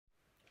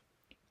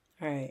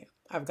All right,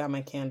 I've got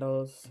my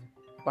candles.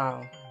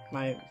 Wow,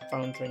 my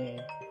phone's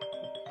ringing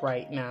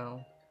right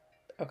now.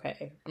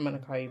 Okay, I'm gonna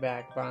call you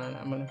back, Vaughn.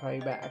 I'm gonna call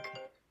you back.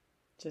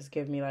 Just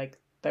give me like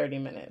 30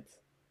 minutes.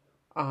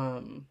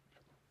 Um,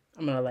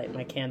 I'm gonna light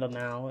my candle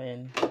now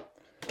and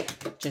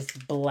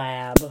just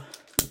blab.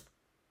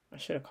 I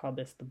should have called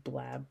this the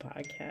Blab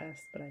podcast,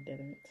 but I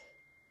didn't.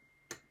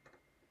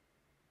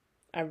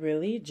 I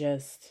really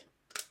just,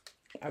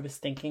 I was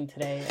thinking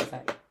today as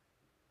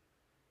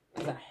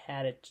I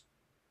had a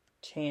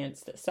chance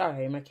that,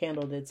 sorry, my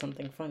candle did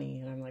something funny.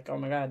 And I'm like, oh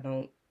my God,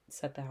 don't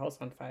set the house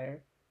on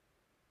fire.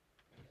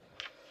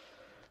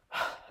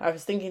 I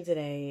was thinking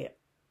today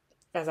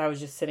as I was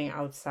just sitting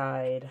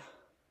outside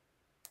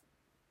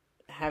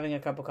having a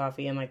cup of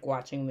coffee and like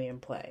watching Liam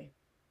play.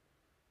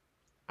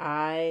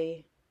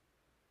 I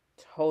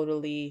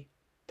totally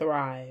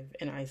thrive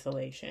in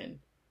isolation.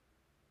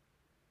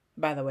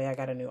 By the way, I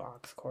got a new aux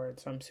cord,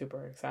 so I'm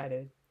super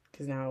excited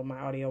because now my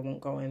audio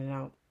won't go in and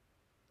out.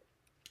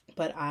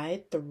 But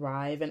I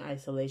thrive in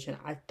isolation.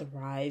 I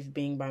thrive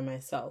being by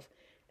myself.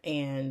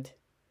 And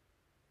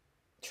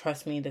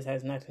trust me, this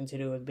has nothing to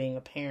do with being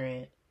a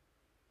parent.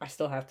 I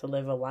still have to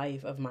live a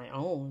life of my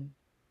own.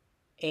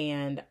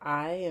 And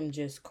I am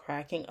just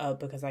cracking up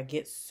because I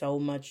get so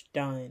much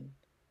done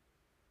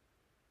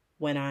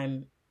when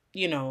I'm,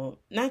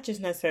 not just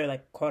necessarily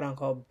like quote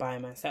unquote by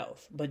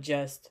myself, but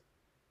just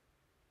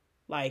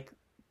like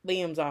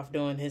Liam's off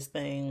doing his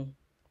thing.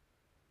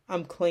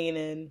 I'm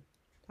cleaning.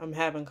 I'm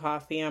having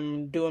coffee.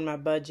 I'm doing my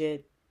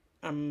budget.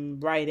 I'm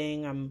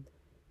writing.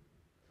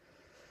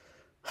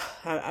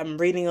 I'm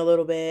reading a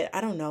little bit. I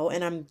don't know.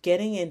 And I'm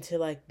getting into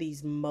like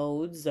these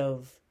modes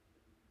of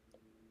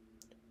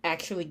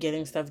actually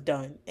getting stuff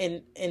done.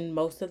 And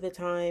most of the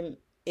time,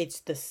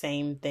 it's the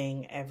same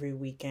thing every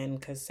weekend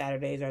because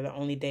Saturdays are the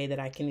only day that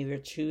I can either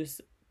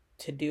choose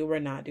to do or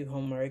not do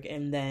homework.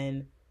 And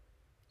then,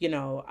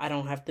 I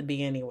don't have to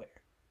be anywhere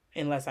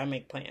unless I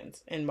make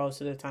plans. And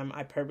most of the time,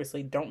 I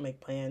purposely don't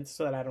make plans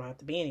so that I don't have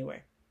to be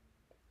anywhere.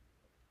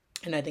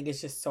 And I think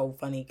it's just so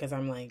funny because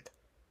I'm like,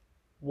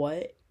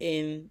 what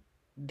in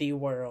the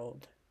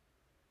world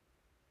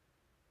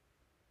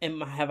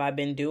have I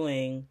been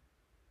doing?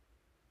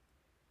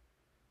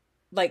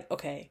 Like,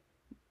 okay,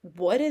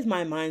 what is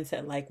my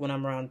mindset like when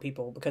I'm around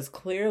people? Because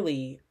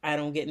clearly I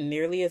don't get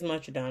nearly as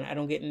much done. I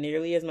don't get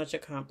nearly as much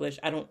accomplished.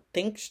 I don't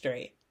think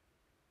straight.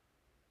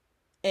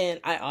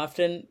 And I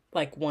often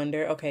like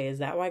wonder, okay, is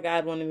that why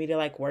God wanted me to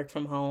like work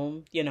from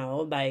home?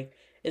 Like,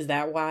 is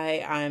that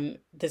why I'm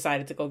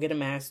decided to go get a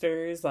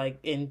master's, like,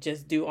 and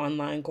just do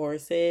online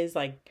courses?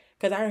 Like,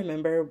 because I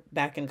remember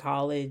back in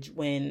college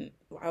I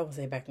will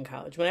say back in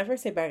college. Whenever I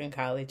say back in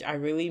college, I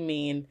really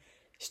mean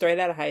straight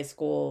out of high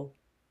school,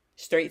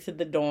 straight to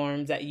the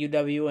dorms at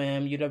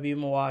UW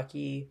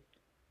Milwaukee,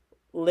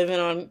 living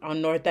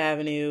on North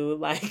Avenue,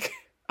 like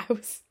I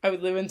was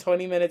living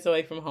 20 minutes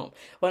away from home.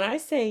 When I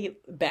say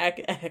back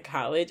at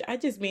college, I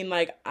just mean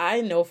like I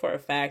know for a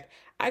fact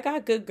I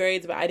got good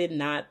grades, but I did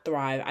not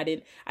thrive.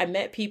 I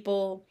met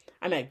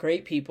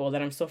great people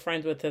that I'm still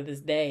friends with to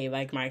this day,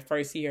 like my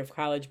first year of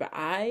college, but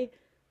I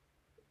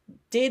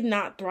did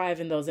not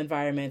thrive in those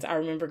environments. I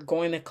remember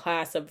going to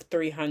class of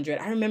 300.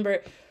 I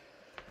remember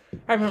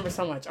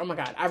so much. Oh my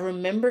God. I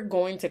remember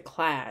going to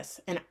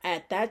class, and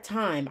at that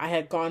time I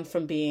had gone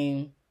from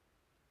being,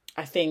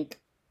 I think,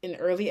 an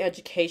early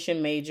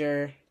education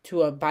major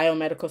to a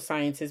biomedical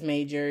sciences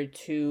major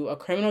to a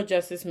criminal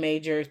justice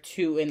major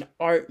to an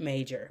art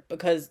major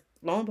because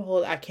lo and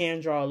behold, I can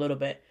draw a little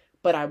bit,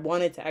 but I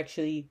wanted to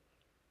actually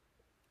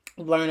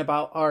learn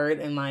about art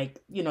and like,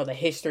 the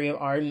history of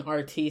art and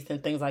artists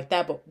and things like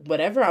that. But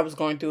whatever I was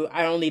going through,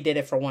 I only did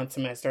it for one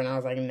semester and I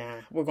was like,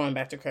 nah, we're going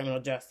back to criminal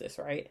justice,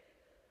 right?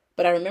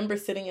 But I remember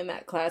sitting in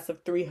that class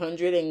of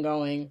 300 and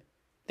going,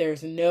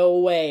 there's no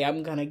way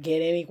I'm going to get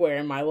anywhere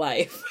in my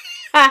life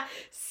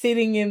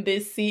sitting in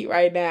this seat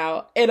right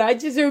now. And I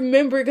just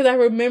remember, because I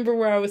remember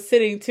where I was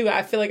sitting too.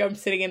 I feel like I'm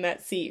sitting in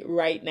that seat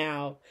right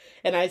now.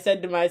 And I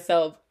said to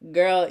myself,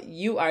 girl,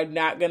 you are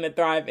not going to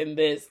thrive in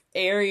this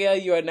area.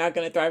 You are not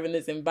going to thrive in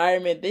this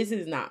environment. This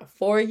is not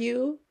for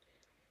you.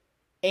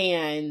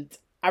 And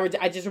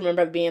I just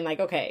remember being like,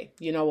 okay,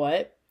 you know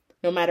what?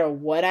 No matter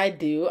what I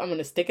do, I'm going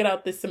to stick it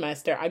out this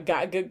semester. I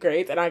got good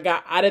grades and I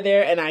got out of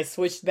there and I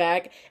switched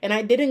back. And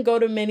I didn't go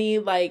to many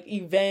like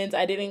events.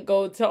 I didn't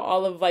go to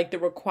all of like the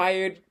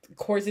required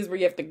courses where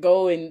you have to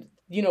go and,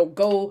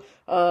 go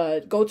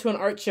to an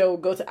art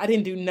show. I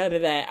didn't do none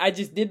of that. I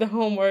just did the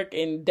homework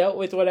and dealt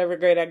with whatever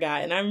grade I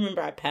got. And I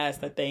remember I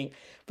passed, I think.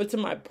 But to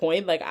my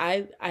point, like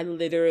I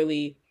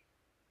literally,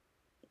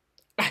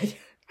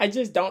 I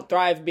just don't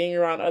thrive being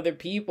around other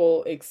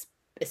people,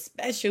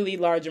 especially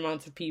large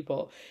amounts of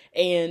people.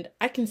 And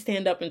I can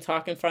stand up and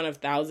talk in front of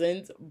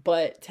thousands,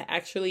 but to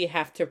actually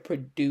have to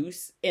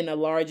produce in a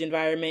large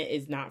environment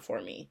is not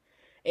for me.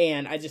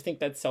 And I just think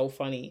that's so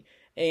funny.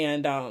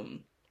 And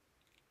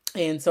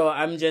And so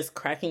I'm just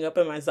cracking up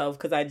at myself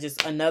because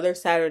another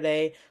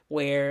Saturday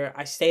where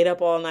I stayed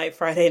up all night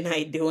Friday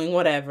night doing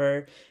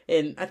whatever.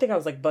 And I think I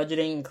was like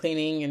budgeting and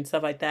cleaning and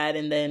stuff like that.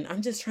 And then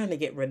I'm just trying to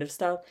get rid of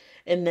stuff.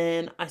 And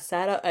then I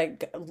sat up,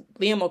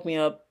 Liam woke me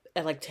up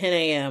at like 10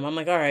 a.m. I'm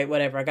like, all right,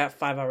 whatever. I got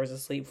 5 hours of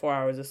sleep, 4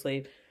 hours of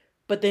sleep.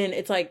 But then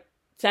it's like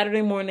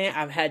Saturday morning,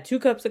 I've had 2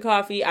 cups of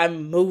coffee.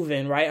 I'm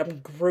moving, right? I'm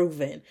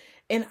grooving.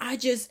 And I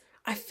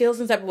feel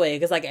some type of way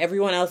because like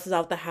everyone else is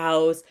out the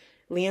house.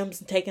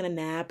 Liam's taking a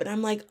nap, and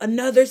I'm like,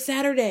 another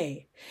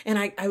Saturday.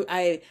 And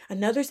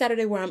another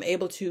Saturday where I'm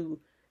able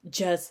to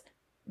just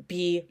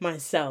be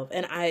myself.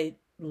 And I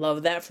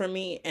love that for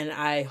me. And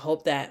I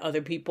hope that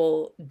other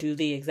people do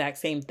the exact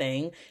same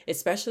thing.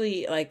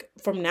 Especially like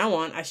from now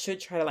on, I should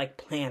try to like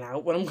plan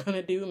out what I'm going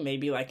to do.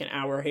 Maybe like an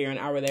hour here, an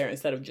hour there,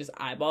 instead of just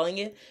eyeballing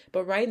it.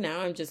 But right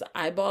now, I'm just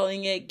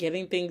eyeballing it,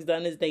 getting things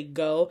done as they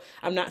go.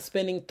 I'm not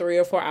spending 3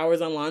 or 4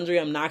 hours on laundry.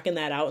 I'm knocking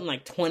that out in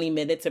like 20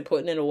 minutes and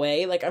putting it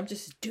away. Like I'm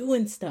just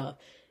doing stuff.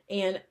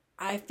 And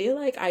I feel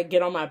like I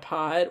get on my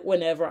pod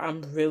whenever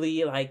I'm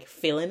really like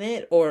feeling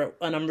it or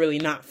when I'm really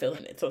not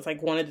feeling it. So it's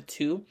like one of the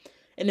two.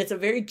 And it's a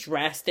very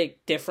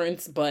drastic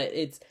difference, but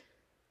it's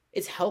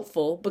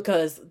helpful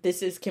because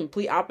this is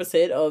complete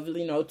opposite of,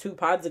 2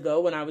 pods ago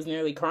when I was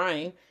nearly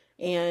crying.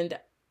 And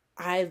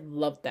I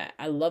love that.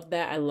 I love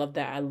that. I love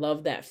that. I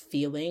love that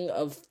feeling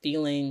of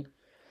feeling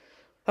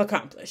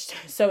accomplished.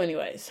 So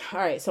anyways, all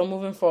right. So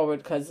moving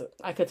forward, because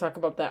I could talk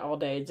about that all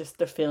day. Just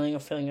the feeling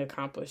of feeling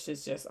accomplished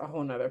is just a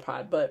whole nother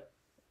pod. But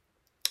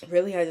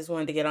really, I just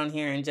wanted to get on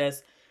here and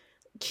just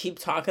keep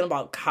talking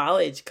about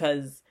college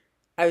because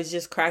I was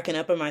just cracking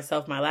up at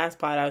myself. My last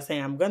pod, I was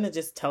saying, I'm going to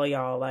just tell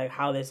y'all like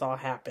how this all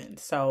happened.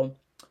 So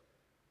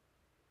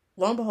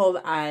lo and behold,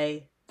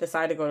 I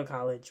decided to go to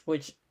college,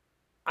 which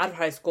out of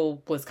high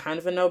school was kind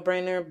of a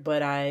no-brainer,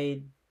 but I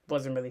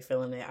wasn't really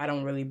feeling it. I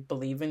don't really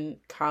believe in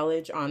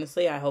college,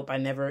 honestly. I hope I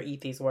never eat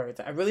these words.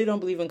 I really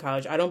don't believe in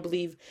college.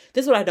 This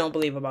is what I don't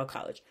believe about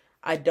college.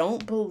 I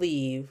don't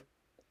believe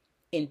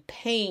in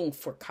paying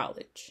for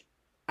college.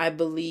 I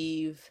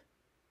believe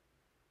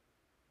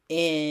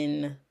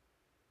in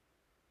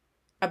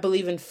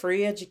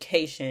free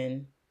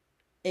education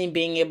and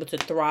being able to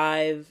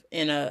thrive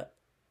in a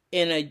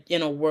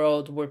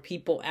world where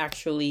people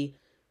actually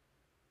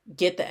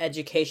get the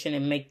education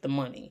and make the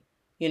money.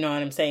 You know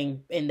what I'm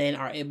saying? And then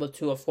are able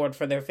to afford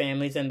for their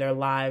families and their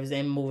lives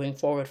and moving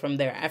forward from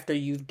there after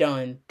you've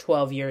done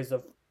 12 years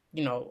of,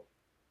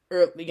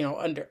 early,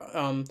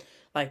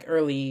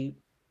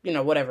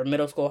 whatever,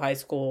 middle school, high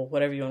school,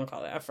 whatever you want to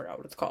call it. I forgot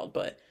what it's called.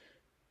 But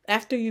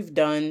after you've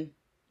done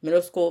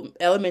middle school,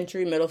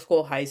 elementary, middle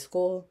school, high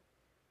school,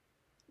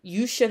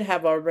 you should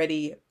have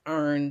already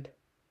earned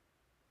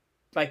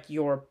like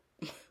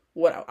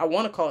what I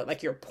want to call it,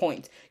 like your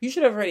points. You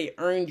should have already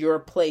earned your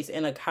place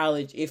in a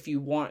college if you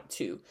want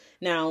to.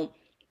 Now,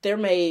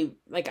 I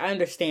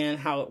understand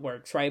how it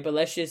works, right? But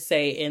let's just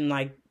say in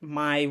like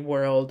my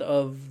world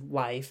of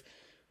life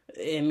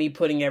and me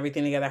putting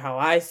everything together how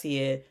I see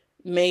it,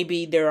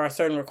 maybe there are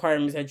certain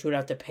requirements that you would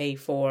have to pay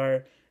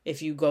for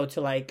if you go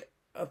to like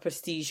a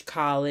prestige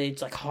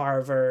college like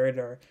Harvard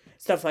or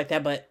stuff like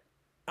that. But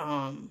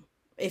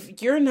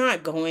if you're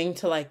not going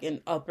to like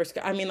an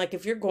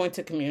if you're going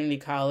to community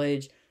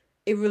college,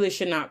 it really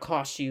should not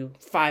cost you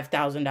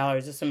 $5,000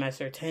 a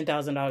semester, $10,000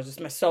 a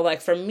semester. So like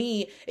for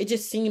me, it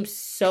just seems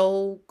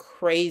so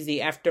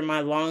crazy after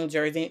my long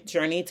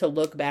journey to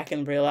look back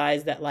and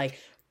realize that like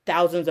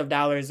thousands of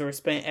dollars were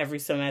spent every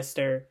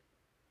semester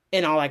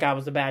and all I got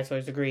was a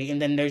bachelor's degree.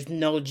 And then there's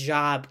no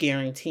job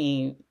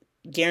guaranteeing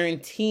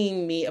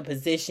me a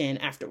position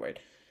afterward.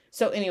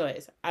 So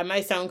anyways, I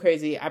might sound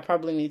crazy. I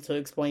probably need to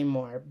explain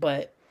more,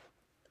 but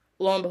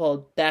lo and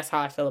behold, that's how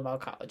I feel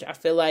about college. I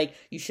feel like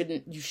you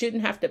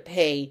shouldn't have to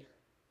pay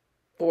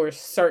for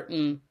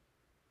certain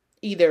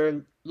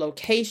either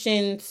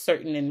locations,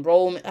 certain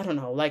enrollment, I don't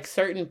know, like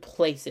certain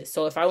places.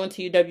 So if I went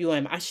to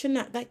UWM,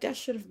 that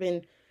should have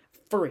been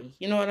free.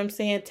 You know what I'm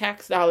saying?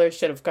 Tax dollars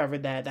should have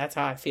covered that. That's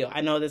how I feel.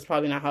 I know that's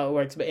probably not how it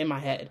works, but in my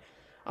head.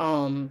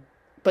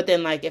 But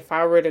then like if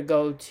I were to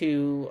go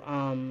to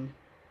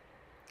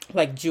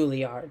like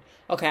Juilliard,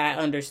 okay, I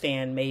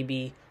understand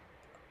maybe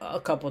a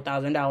couple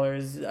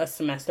 $1,000s a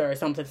semester or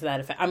something to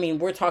that effect. I mean,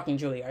 we're talking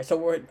Juilliard,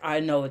 so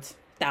I know it's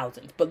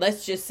thousands, but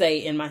let's just say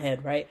in my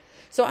head, right?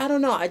 So I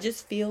don't know. I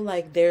just feel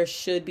like there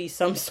should be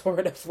some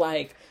sort of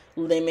like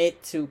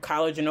limit to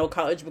college or no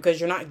college because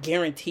you're not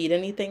guaranteed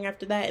anything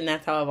after that, and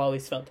that's how I've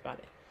always felt about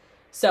it.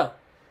 So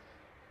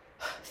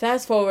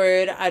fast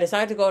forward, I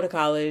decided to go to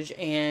college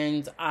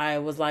and I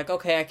was like,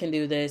 okay, I can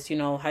do this.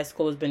 High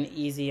school has been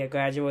easy. I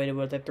graduated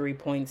with a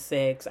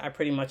 3.6. I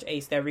pretty much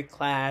aced every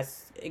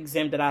class,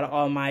 exempted out of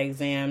all my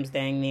exams,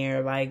 dang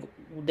near. Like,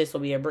 this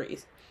will be a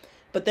breeze.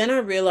 But then I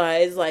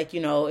realized, like,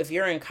 if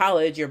you're in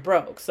college, you're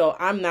broke. So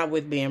I'm not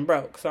with being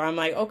broke. So I'm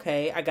like,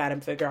 okay, I got to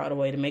figure out a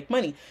way to make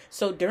money.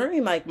 So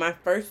during like my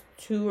first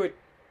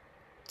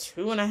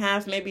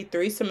 2.5, maybe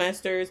 3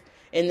 semesters,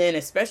 and then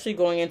especially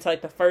going into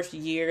like the first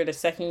year, the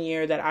second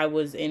year that I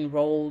was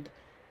enrolled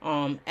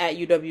at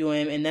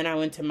UWM, and then I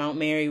went to Mount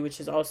Mary, which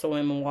is also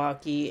in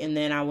Milwaukee, and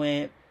then I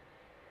went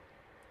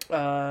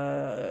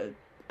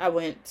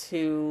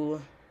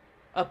to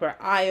Upper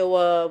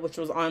Iowa, which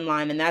was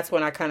online, and that's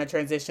when I kind of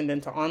transitioned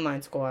into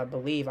online school, I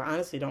believe. I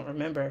honestly don't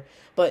remember.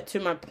 But to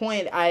my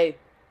point, I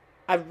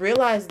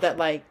realized that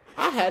like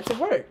I had to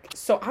work.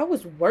 So I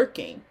was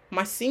working.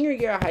 My senior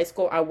year of high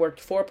school, I worked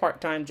 4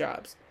 part-time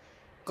jobs.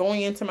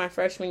 Going into my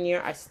freshman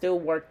year, I still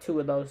worked 2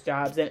 of those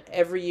jobs. And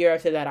every year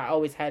after that, I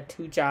always had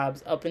 2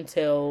 jobs up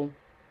until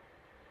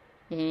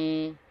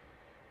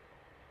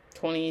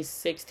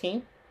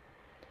 2016.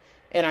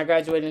 And I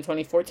graduated in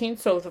 2014.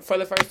 So for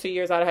the first 2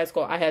 years out of high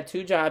school, I had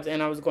 2 jobs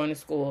and I was going to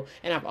school.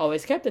 And I've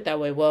always kept it that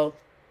way. Well,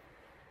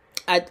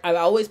 I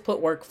always put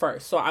work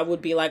first. So I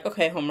would be like,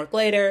 okay, homework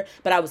later.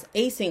 But I was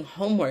acing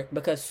homework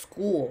because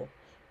school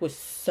was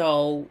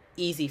so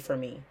easy for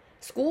me.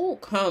 School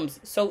comes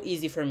so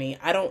easy for me.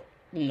 I don't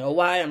know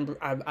why.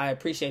 I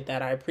appreciate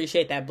that. I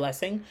appreciate that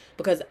blessing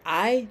because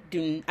I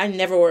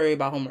never worry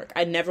about homework.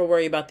 I never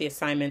worry about the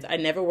assignments. I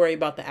never worry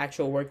about the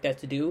actual work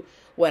that's to do.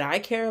 What I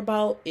care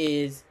about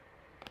is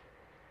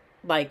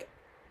like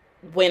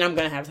when I'm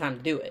going to have time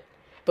to do it.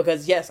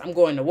 Because yes, I'm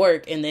going to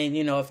work and then,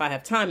 if I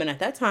have time, and at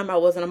that time I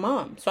wasn't a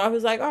mom. So I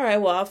was like, all right,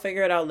 well, I'll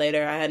figure it out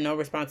later. I had no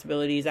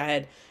responsibilities. I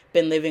had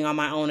been living on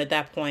my own at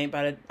that point,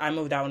 but I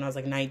moved out when I was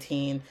like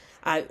 19.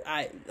 A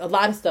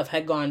lot of stuff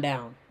had gone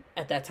down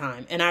at that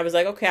time. And I was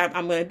like, okay,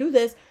 I'm going to do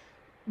this,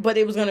 but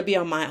it was going to be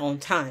on my own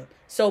time.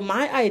 So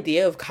my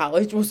idea of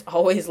college was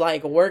always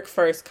like work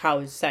first,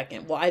 college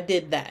second. Well, I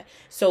did that.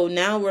 So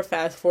now we're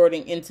fast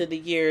forwarding into the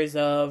years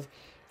of,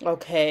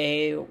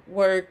 okay,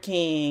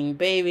 working,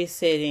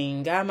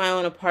 babysitting, got my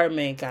own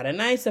apartment, got a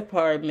nice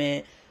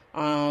apartment,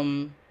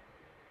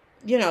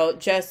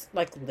 just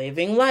like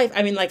living life.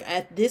 I mean, like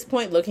at this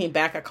point, looking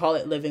back, I call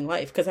it living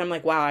life because I'm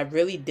like, wow, I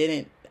really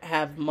didn't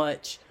have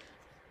much,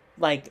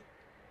 like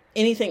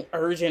anything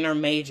urgent or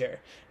major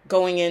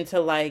going into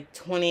like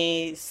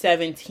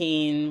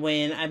 2017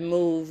 when I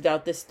moved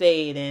out the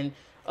state and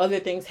other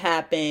things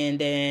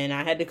happened and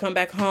I had to come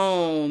back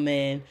home,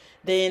 and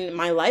then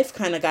my life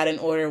kind of got in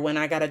order when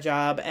I got a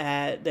job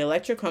at the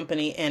electric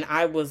company, and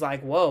I was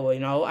like, whoa,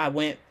 I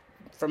went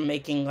from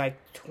making like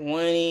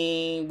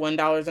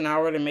 $21 an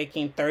hour to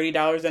making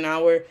 $30 an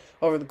hour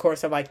over the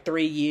course of like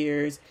 3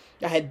 years.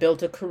 I had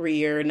built a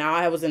career. Now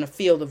I was in a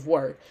field of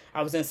work.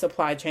 I was in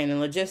supply chain and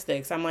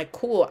logistics. I'm like,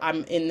 cool,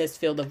 I'm in this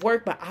field of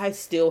work, but I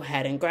still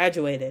hadn't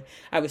graduated.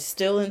 I was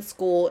still in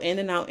school, in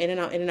and out, in and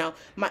out, in and out.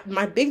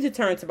 My big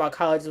deterrence about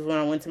college was when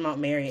I went to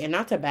Mount Mary, and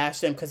not to bash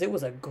them because it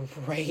was a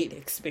great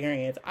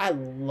experience. I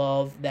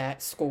loved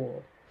that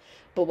school.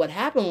 But what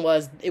happened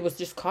was it was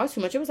just cost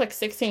too much. It was like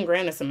 16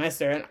 grand a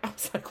semester. And I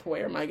was like,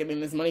 where am I getting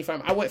this money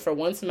from? I went for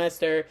 1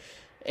 semester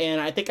and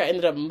I think I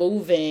ended up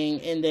moving,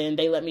 and then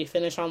they let me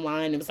finish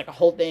online. It was like a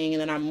whole thing.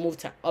 And then I moved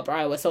to Upper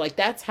Iowa. So like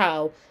that's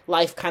how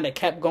life kind of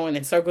kept going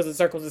in circles and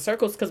circles and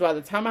circles. Because by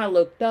the time I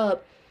looked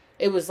up,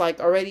 it was like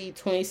already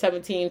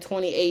 2017,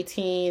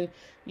 2018,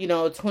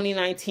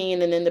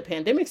 2019. And then the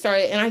pandemic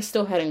started and I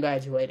still hadn't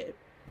graduated.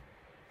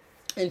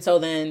 And so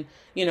then,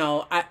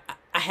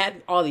 I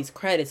had all these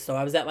credits, so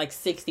I was at like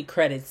 60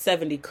 credits,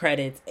 70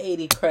 credits,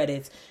 80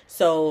 credits.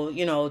 So,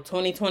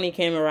 2020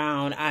 came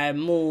around, I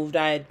moved,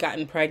 I had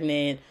gotten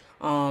pregnant,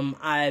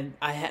 I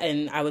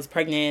was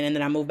pregnant, and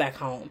then I moved back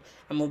home.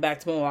 I moved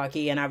back to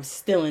Milwaukee, and I was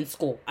still in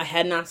school. I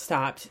had not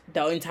stopped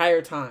the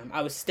entire time.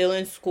 I was still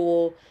in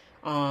school,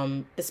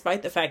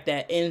 despite the fact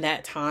that in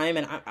that time,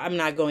 and I'm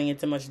not going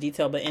into much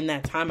detail, but in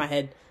that time I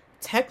had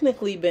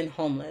technically been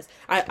homeless.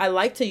 I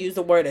like to use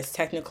the word as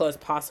technical as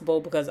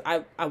possible because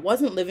I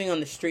wasn't living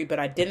on the street, but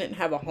I didn't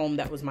have a home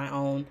that was my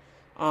own.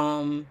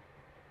 I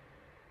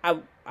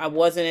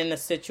wasn't in a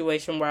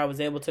situation where I was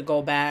able to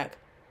go back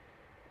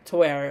to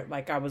where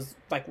like I was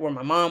like where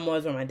my mom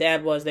was, where my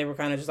dad was. They were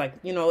kind of just like,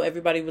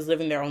 everybody was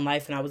living their own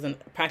life, and I was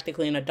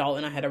practically an adult,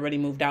 and I had already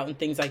moved out and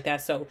things like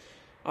that. So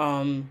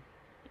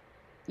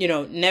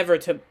never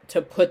to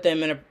put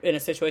them in a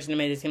situation that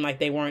made it seem like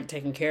they weren't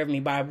taking care of me,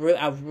 but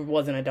I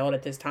was an adult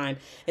at this time.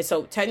 And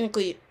so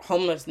technically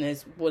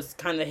homelessness was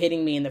kind of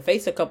hitting me in the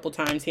face a couple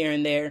times here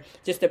and there,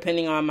 just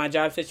depending on my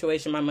job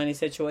situation, my money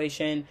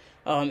situation,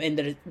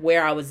 and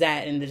where I was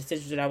at and the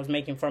decisions that I was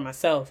making for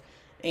myself.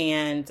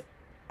 And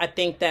I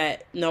think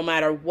that no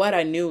matter what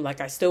I knew,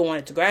 like I still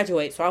wanted to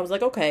graduate. So I was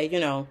like, okay,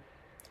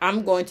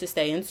 I'm going to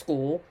stay in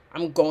school.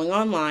 I'm going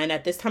online.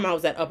 At this time I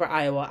was at Upper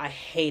Iowa. I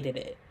hated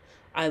it.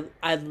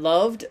 I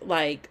loved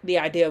like the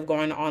idea of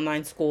going to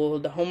online school.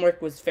 The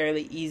homework was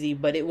fairly easy,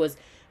 but it was,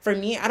 for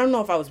me, I don't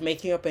know if I was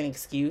making up an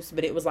excuse,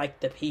 but it was like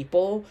the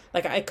people.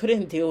 Like I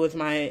couldn't deal with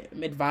my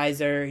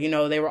advisor.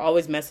 They were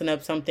always messing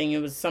up something.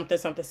 It was something.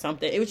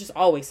 It was just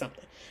always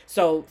something.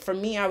 So for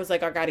me, I was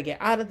like, I got to get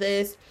out of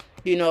this.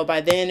 By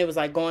then it was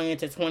like going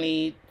into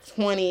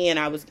 2020, and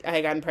I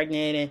had gotten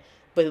pregnant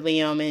with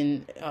Liam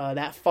in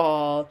that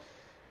fall.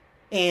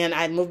 And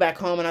I moved back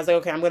home, and I was like,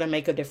 okay, I'm going to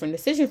make a different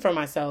decision for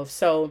myself.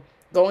 So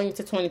going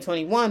into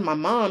 2021, my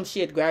mom,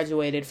 she had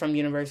graduated from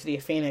University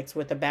of Phoenix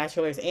with a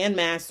bachelor's and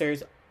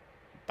master's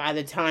by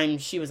the time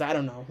she was, I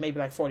don't know, maybe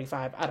like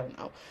 45, I don't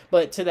know.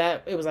 But to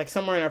that, it was like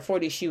somewhere in her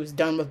 40s, she was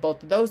done with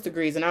both of those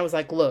degrees. And I was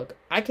like, look,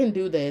 I can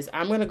do this.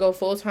 I'm going to go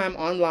full time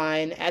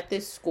online at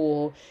this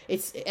school.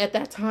 It's at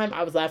that time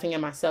I was laughing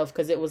at myself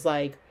because it was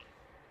like,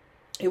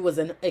 it was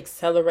an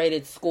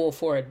accelerated school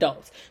for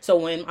adults. So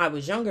when I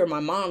was younger,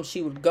 my mom,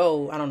 she would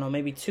go, I don't know,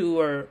 maybe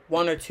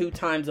one or two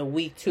times a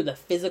week to the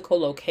physical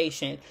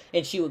location,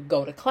 and she would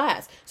go to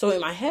class. So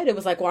in my head, it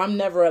was like, well, I'm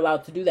never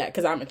allowed to do that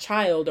because I'm a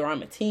child or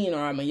I'm a teen or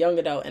I'm a young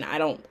adult, and I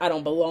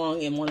don't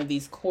belong in one of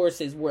these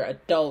courses where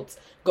adults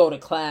go to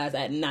class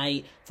at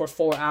night for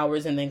 4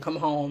 hours and then come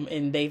home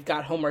and they've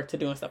got homework to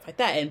do and stuff like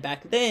that. And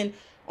back then,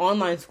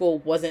 online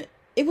school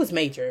it was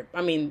major.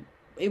 I mean,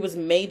 it was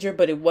major,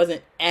 but it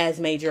wasn't as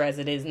major as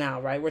it is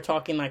now, right? We're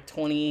talking like I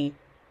don't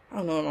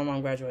know when my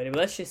mom graduated, but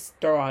let's just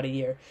throw out a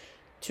year.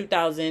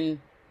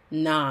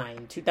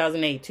 2009,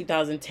 2008,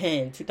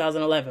 2010,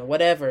 2011,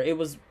 whatever. It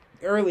was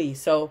early.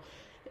 So,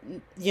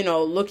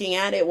 looking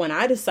at it, when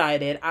I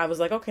decided, I was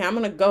like, okay, I'm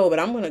going to go, but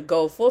I'm going to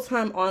go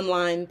full-time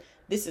online.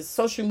 This is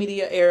social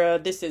media era.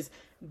 This is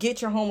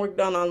get your homework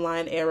done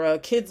online era.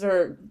 Kids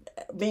are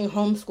being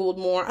homeschooled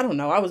more. I don't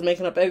know. I was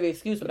making up every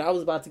excuse, but I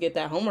was about to get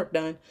that homework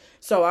done.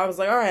 So I was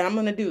like, all right, I'm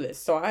going to do this.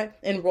 So I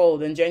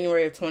enrolled in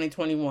January of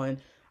 2021.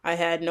 I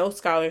had no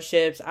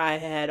scholarships. I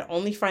had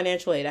only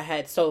financial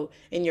aid. So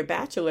in your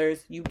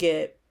bachelor's, you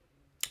get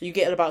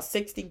about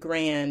 60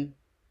 grand,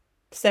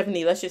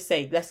 70, let's just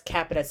say, let's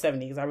cap it at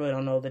 70 because I really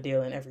don't know the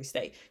deal in every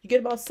state. You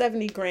get about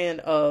 70 grand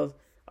of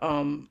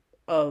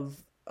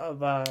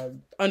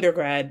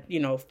undergrad,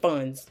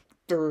 funds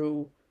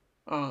through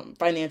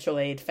financial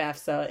aid,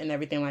 FAFSA, and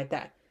everything like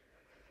that.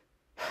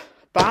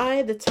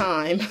 By the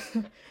time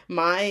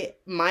my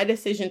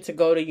decision to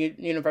go to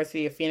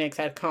University of Phoenix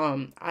had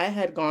come, I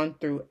had gone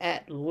through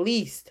at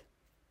least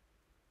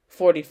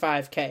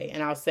 $45K,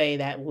 and I'll say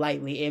that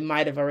lightly. It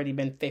might have already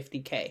been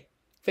 $50K,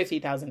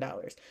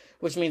 $50,000,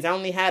 which means I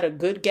only had a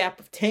good gap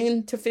of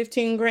 10 to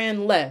 15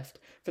 grand left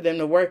for them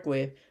to work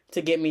with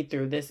to get me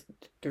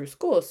through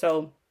school.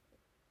 So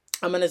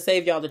I'm going to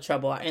save y'all the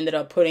trouble. I ended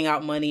up putting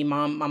out money.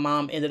 My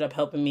mom ended up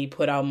helping me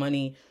put out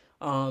money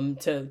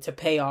to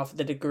pay off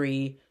the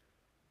degree.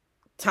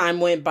 Time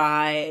went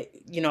by,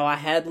 I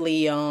had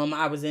Liam.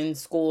 I was in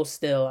school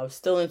still. I was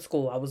still in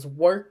school. I was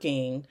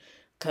working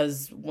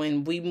because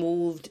when we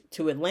moved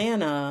to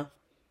Atlanta,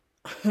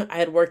 I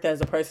had worked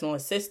as a personal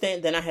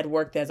assistant. Then I had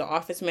worked as an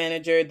office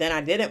manager. Then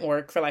I didn't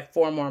work for like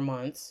 4 more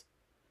months.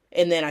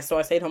 And then I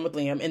stayed home with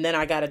Liam. And then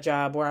I got a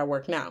job where I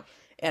work now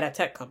at a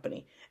tech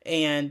company.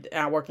 And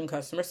I work in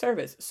customer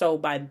service. So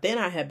by then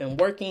I had been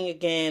working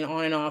again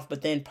on and off,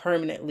 but then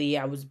permanently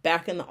I was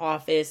back in the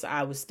office.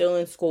 I was still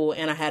in school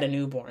and I had a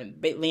newborn.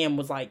 Liam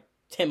was like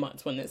 10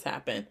 months when this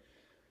happened.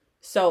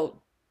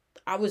 So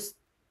I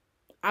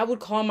would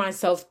call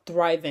myself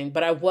thriving,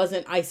 but I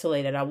wasn't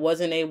isolated. I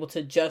wasn't able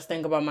to just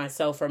think about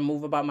myself or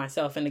move about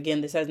myself. And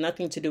again, this has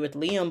nothing to do with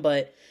Liam,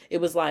 but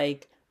it was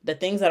like the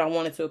things that I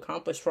wanted to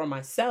accomplish for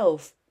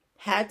myself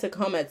had to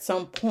come at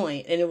some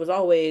point. And it was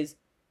always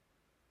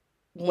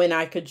when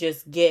I could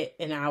just get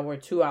an hour,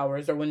 2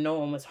 hours, or when no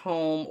one was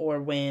home,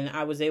 or when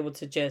I was able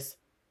to just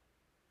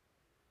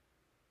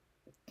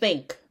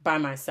think by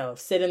myself,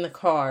 sit in the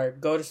car,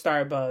 go to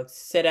Starbucks,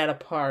 sit at a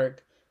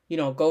park,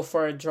 go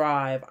for a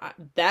drive.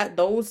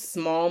 Those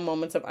small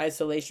moments of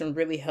isolation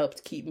really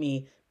helped keep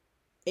me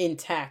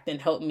intact and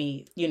helped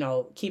me,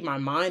 keep my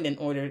mind in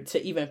order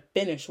to even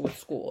finish with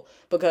school.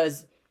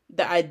 Because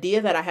the idea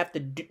that I have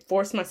to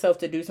force myself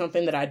to do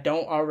something that I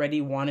don't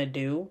already want to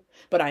do,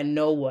 but I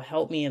know will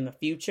help me in the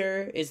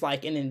future is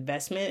like an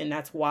investment. And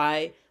that's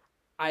why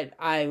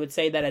I would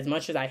say that as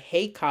much as I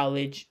hate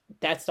college,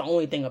 that's the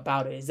only thing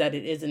about it, is that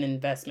it is an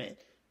investment.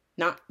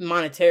 Not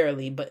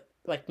monetarily, but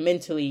like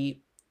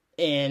mentally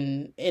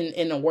in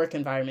a work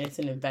environment, it's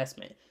an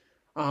investment.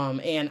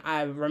 And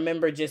I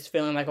remember just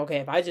feeling like, okay,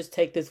 if I just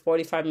take this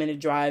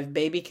 45-minute drive,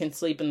 baby can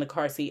sleep in the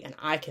car seat and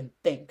I can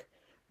think.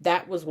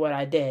 That was what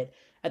I did.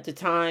 At the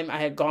time, I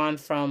had gone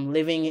from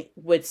living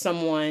with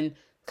someone,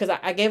 because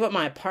I gave up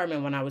my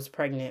apartment when I was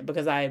pregnant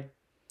because I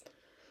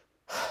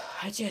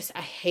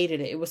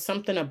hated it. It was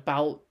something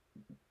about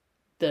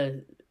I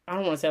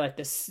don't want to say like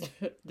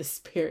the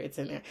spirits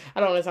in there.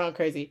 I don't want to sound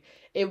crazy.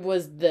 It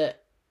was the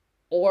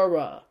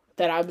aura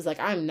that I was like,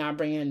 I'm not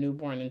bringing a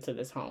newborn into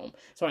this home.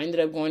 So I ended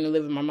up going to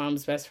live with my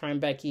mom's best friend,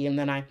 Becky. And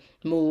then I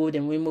moved,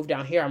 and we moved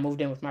down here. I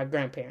moved in with my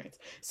grandparents.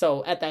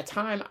 So at that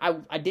time,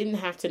 I didn't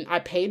have to, I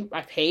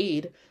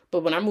paid,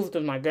 but when I moved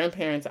with my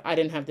grandparents, I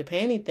didn't have to pay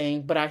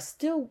anything. But I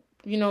still,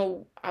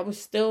 I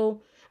was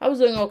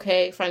doing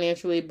okay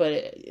financially, but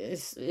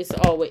it's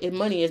always,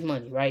 money is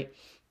money, right?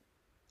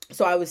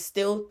 So I was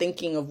still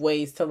thinking of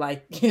ways to let's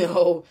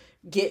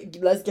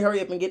hurry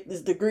up and get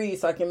this degree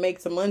so I can make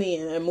some money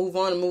and move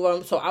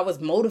on. So I was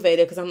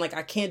motivated because I'm like,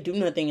 I can't do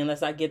nothing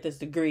unless I get this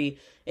degree.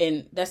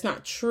 And that's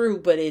not true,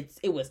 but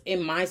it was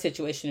in my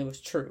situation, it was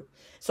true.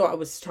 So I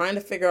was trying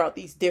to figure out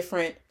these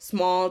different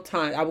small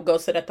times. I would go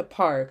sit at the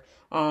park.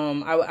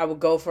 I would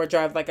go for a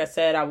drive. Like I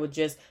said, I would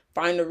just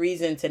find a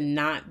reason to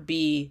not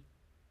be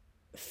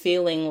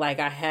feeling like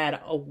I had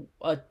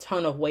a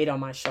ton of weight on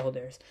my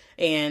shoulders.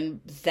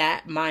 And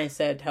that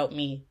mindset helped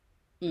me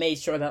make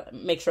sure that,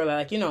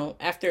 like,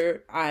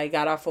 after I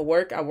got off of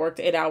work, I worked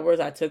 8 hours,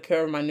 I took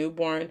care of my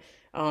newborn.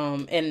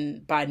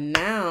 And by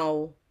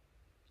now,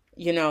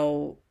 you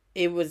know,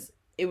 it was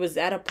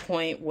at a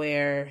point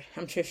where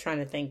I'm just trying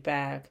to think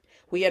back.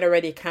 We had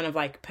already kind of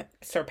like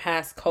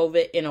surpassed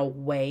COVID in a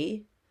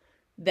way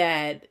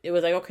that it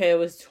was like, okay, it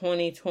was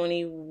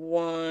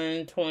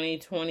 2021,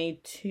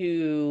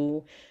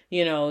 2022,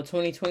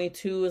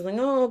 2022 was like,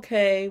 oh,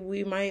 okay,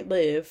 we might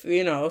live,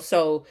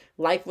 so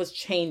life was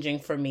changing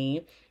for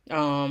me.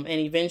 And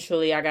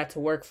eventually I got to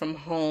work from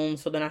home.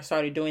 So then I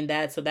started doing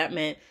that. So that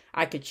meant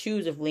I could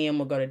choose if Liam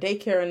would go to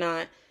daycare or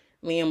not.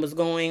 Liam was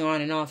going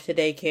on and off to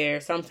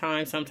daycare,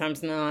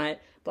 sometimes not,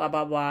 blah,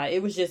 blah, blah.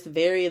 It was just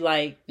very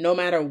like, no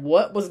matter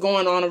what was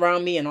going on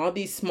around me and all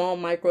these small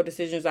micro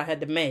decisions I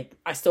had to make,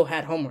 I still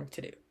had homework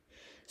to do.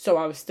 So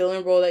I was still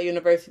enrolled at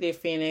University of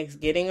Phoenix,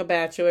 getting a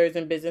bachelor's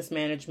in business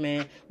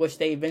management, which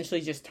they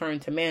eventually just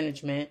turned to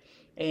management.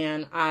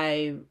 And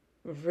I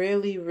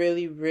really,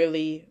 really,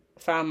 really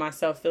found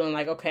myself feeling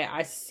like, okay,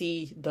 I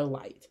see the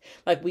light.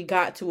 Like we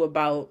got to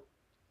about,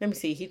 let me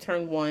see, he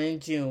turned 1 in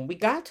June. We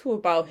got to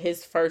about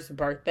his first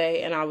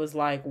birthday and I was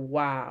like,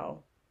 wow,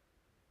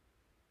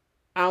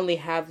 I only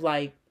have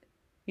like,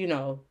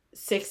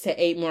 6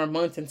 to 8 more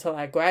months until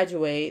I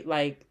graduate.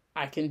 Like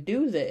I can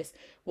do this.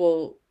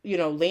 Well,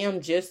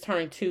 Liam just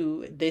turned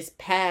 2 this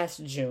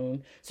past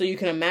June. So you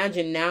can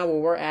imagine now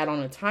where we're at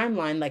on a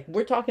timeline. Like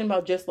we're talking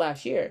about just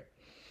last year.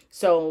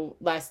 So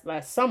last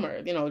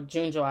summer,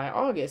 June, July,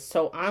 August.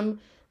 So I'm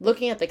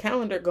looking at the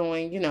calendar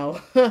going,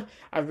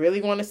 I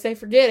really want to say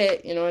forget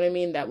it. You know what I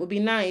mean? That would be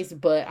nice.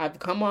 But I've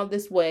come all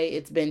this way.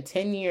 It's been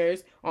 10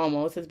 years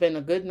almost. It's been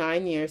a good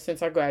 9 years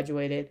since I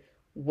graduated.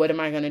 What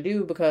am I going to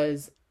do?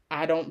 Because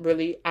I don't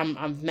really, I'm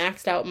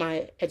maxed out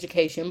my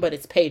education, but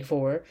it's paid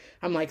for.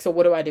 I'm like, so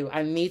what do?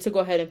 I need to go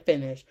ahead and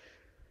finish.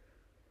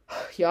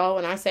 Y'all,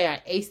 when I say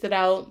I aced it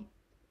out,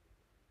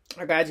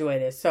 I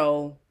graduated.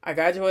 So I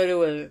graduated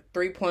with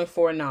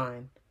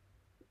 3.49.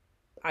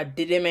 I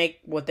didn't make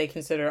what they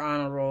consider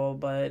honor roll,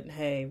 but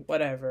hey,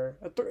 whatever.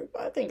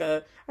 I think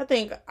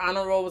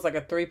honor roll was like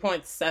a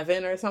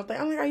 3.7 or something.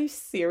 I'm like, are you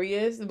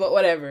serious? But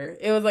whatever.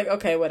 It was like,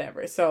 okay,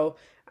 whatever. So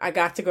I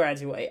got to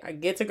graduate. I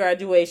get to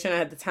graduation. I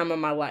had the time of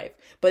my life.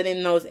 But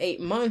in those 8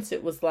 months,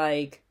 it was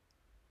like,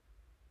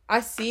 I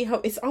see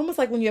how it's almost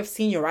like when you have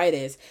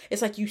senioritis.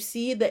 It's like you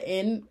see the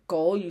end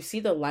goal, you see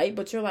the light,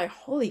 but you're like,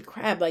 holy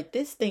crap, like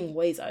this thing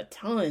weighs a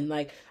ton.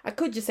 Like I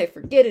could just say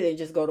forget it and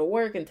just go to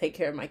work and take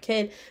care of my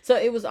kid. So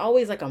it was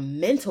always like a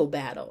mental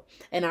battle.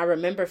 And I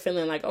remember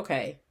feeling like,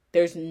 okay,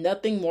 there's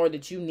nothing more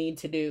that you need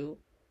to do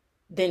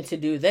than to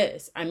do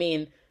this. I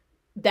mean,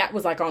 that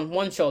was like on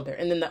one shoulder.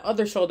 And then the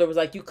other shoulder was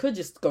like, you could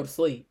just go to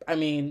sleep. I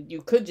mean,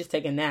 you could just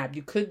take a nap.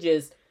 You could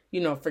just,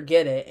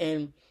 forget it.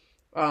 And,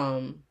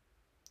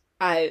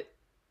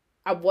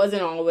 I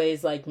wasn't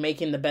always like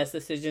making the best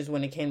decisions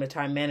when it came to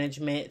time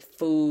management,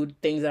 food,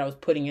 things that I was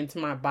putting into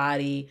my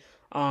body,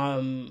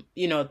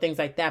 things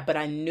like that. But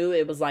I knew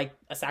it was like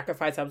a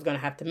sacrifice I was going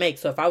to have to make.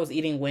 So if I was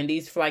eating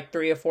Wendy's for like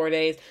 3 or 4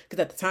 days, because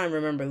at the time,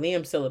 remember,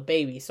 Liam's still a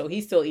baby. So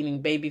he's still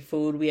eating baby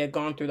food. We had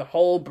gone through the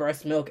whole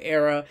breast milk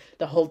era,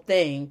 the whole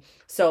thing.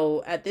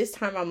 So at this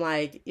time, I'm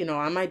like,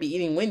 I might be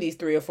eating Wendy's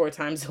 3 or 4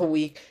 times a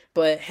week.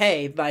 But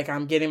hey, like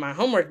I'm getting my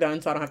homework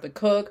done so I don't have to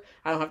cook.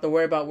 I don't have to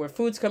worry about where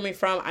food's coming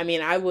from. I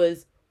mean, I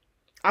was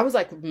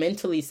like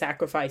mentally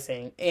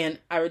sacrificing. And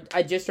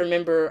I just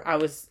remember I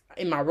was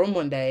in my room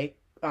one day,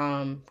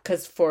 and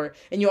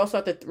you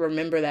also have to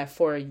remember that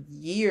for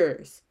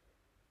years,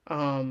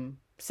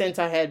 since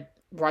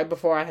right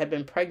before I had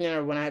been pregnant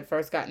or when I had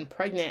first gotten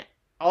pregnant,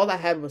 all I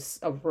had was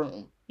a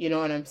room. You know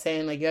what I'm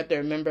saying? Like you have to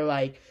remember,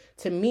 like,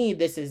 to me,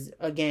 this is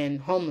again,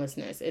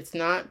 homelessness.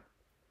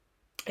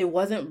 It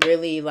wasn't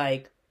really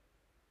like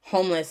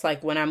homeless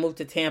like when I moved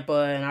to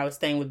Tampa and I was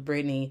staying with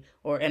Brittany,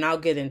 and I'll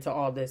get into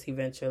all this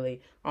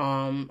eventually.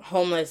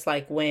 Homeless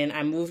like when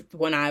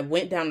I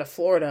went down to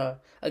Florida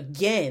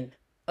again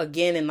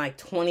in like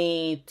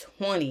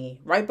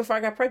 2020, right before I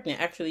got pregnant.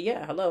 Actually,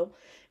 yeah, hello.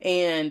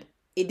 And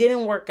it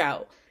didn't work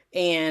out.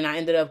 And I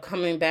ended up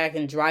coming back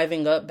and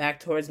driving back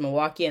towards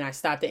Milwaukee, and I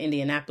stopped at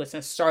Indianapolis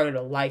and started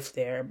a life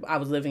there. I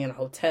was living in a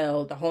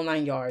hotel, the whole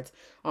 9 yards.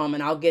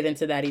 And I'll get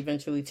into that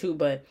eventually too.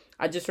 But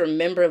I just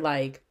remember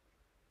like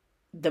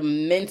the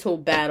mental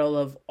battle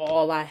of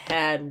all I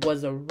had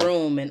was a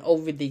room. And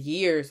over the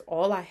years,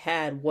 all I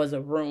had was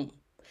a room.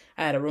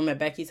 I had a room at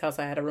Becky's house.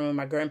 I had a room at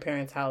my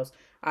grandparents' house.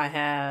 I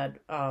had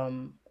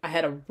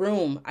a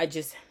room.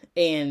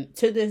 And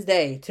to this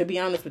day, to be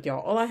honest with y'all,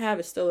 all I have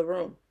is still a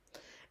room.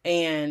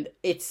 And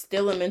it's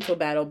still a mental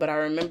battle, but I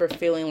remember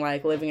feeling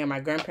like living at my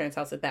grandparents'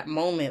 house at that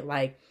moment,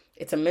 like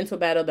it's a mental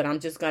battle that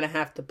I'm just going to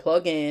have to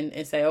plug in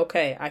and say,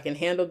 okay, I can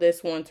handle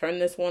this one, turn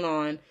this one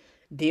on,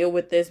 deal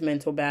with this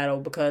mental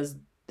battle, because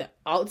the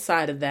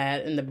outside of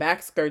that and the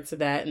back skirts of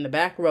that and the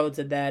back roads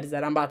of that is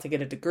that I'm about to get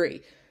a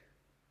degree.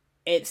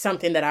 it's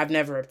something that I've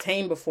never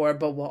obtained before,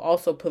 but will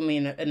also put me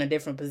in a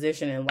different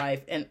position in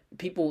life. And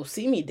people will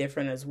see me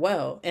different as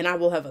well. And I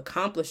will have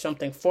accomplished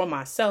something for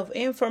myself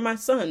and for my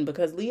son,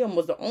 because Liam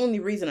was the only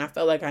reason I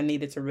felt like I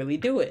needed to really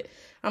do it.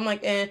 I'm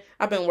like,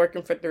 I've been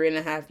working for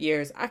 3.5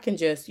 years. I can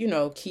just,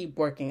 keep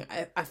working.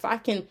 If I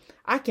can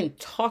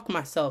talk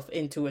myself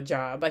into a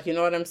job. Like, you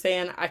know what I'm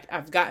saying?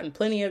 I've gotten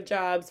plenty of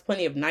jobs,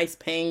 plenty of nice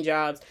paying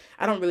jobs.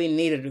 I don't really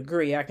need a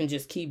degree. I can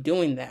just keep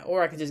doing that.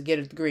 Or I can just get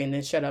a degree and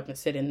then shut up and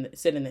sit in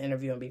the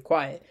interview and be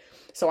quiet.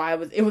 So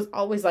it was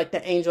always like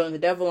the angel and the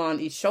devil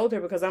on each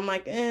shoulder, because I'm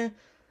like,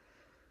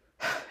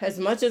 as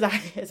much as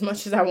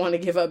I want to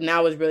give up,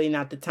 now is really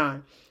not the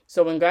time.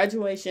 So when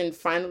graduation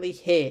finally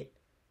hit,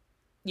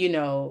 I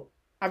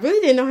really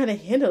didn't know how to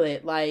handle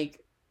it.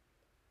 Like,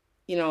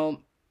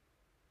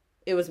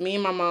 it was me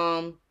and my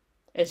mom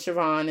and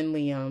Siobhan and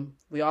Liam.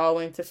 We all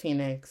went to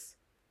Phoenix.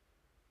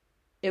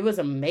 It was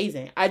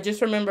amazing. I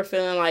just remember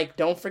feeling like,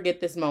 don't forget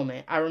this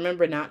moment. I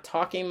remember not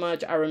talking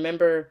much. I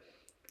remember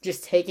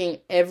just taking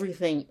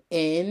everything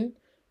in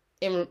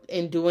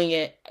and doing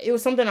it. It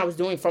was something I was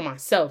doing for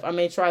myself. I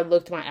made sure I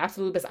looked my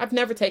absolute best. I've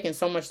never taken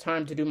so much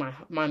time to do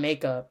my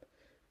makeup.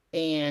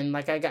 And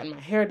like, I got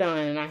my hair done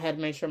and I had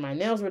to make sure my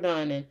nails were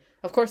done. And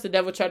of course the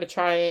devil tried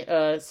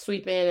to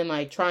sweep in and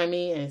like try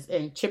me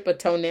and chip a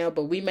toenail,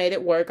 but we made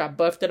it work. I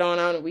buffed it on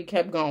out and we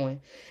kept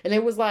going. And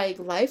it was like,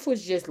 life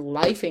was just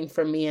lifing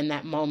for me in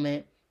that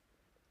moment.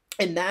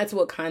 And that's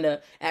what kind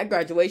of, at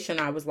graduation,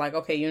 I was like,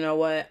 okay, you know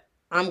what?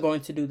 I'm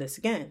going to do this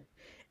again.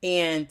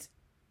 And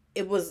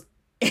it was,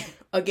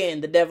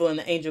 again, the devil and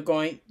the angel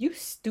going, you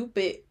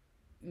stupid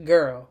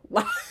girl.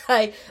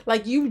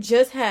 Like you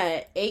just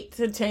had 8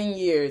 to 10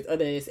 years of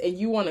this and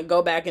you want to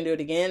go back and do it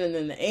again. And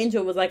then the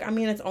angel was like, I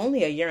mean, it's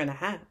only 1.5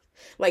 years.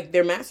 Like,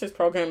 their master's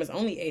program is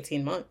only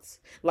 18 months.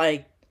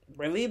 Like,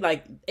 really?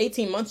 Like,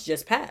 18 months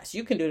just passed.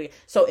 You can do it.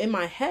 So in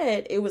my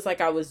head, it was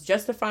like I was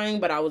justifying,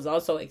 but I was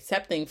also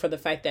accepting for the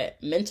fact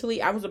that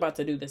mentally I was about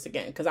to do this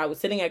again. Because I was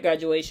sitting at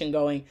graduation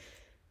going,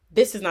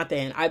 this is not the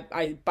end.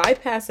 I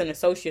bypassed an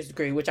associate's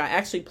degree, which I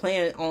actually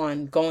plan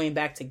on going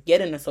back to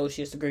get an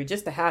associate's degree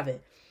just to have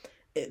it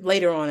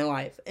later on in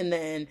life. And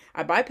then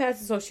I bypassed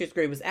the associate's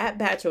degree, was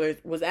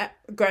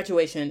at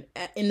graduation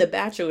in the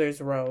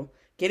bachelor's row,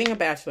 getting a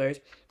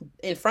bachelor's.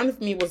 In front of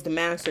me was the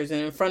master's,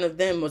 and in front of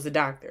them was the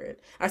doctorate.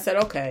 I said,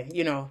 okay,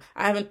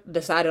 I haven't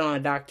decided on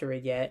a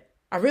doctorate yet.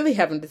 I really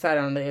haven't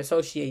decided on the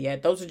associate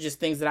yet. Those are just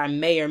things that I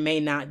may or may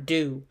not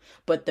do.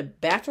 But the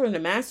bachelor and the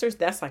master's,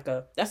 that's like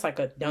a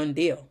done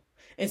deal.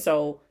 And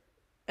so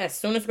as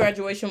soon as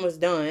graduation was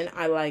done,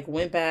 I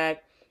went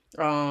back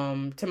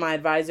to my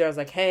advisor. I was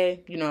like,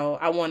 hey,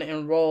 I want to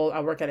enroll.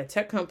 I work at a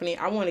tech company.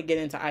 I want to get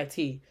into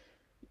IT.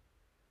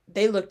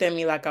 They looked at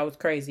me like I was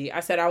crazy. I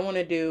said, I want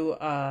to do,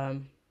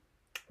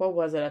 what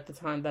was it at the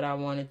time that I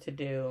wanted to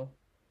do?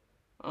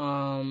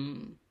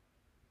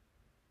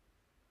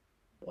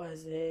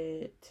 Was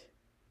it?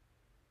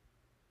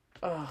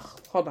 Oh,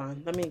 hold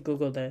on. Let me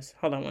Google this.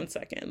 Hold on one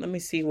second. Let me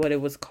see what it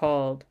was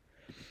called.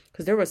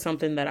 Because there was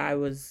something that I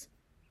was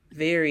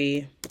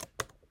very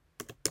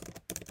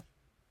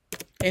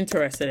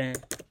interested in.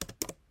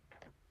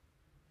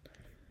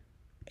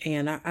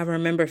 And I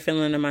remember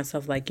feeling to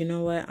myself like, you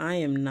know what? I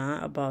am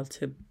not about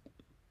to...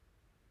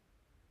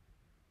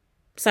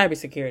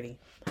 Cybersecurity.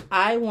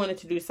 I wanted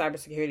to do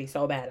cybersecurity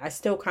so bad. I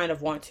still kind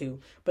of want to.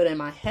 But in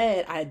my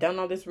head, I had done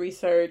all this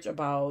research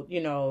about,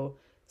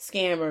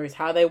 scammers,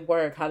 how they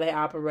work, how they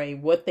operate,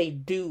 what they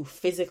do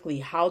physically,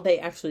 how they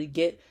actually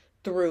get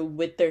through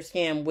with their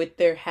scam, with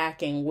their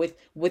hacking,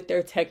 with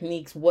their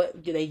techniques,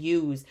 what do they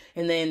use.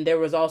 And then there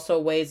was also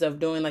ways of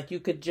doing, like, you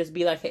could just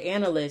be like an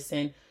analyst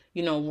and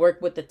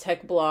work with the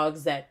tech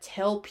blogs that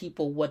tell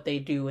people what they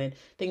do and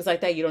things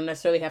like that. You don't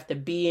necessarily have to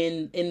be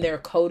in their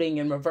coding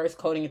and reverse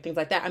coding and things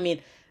like that. I mean,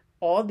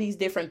 all these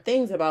different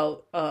things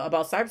about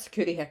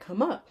cybersecurity had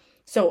come up.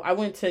 So I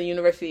went to the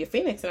University of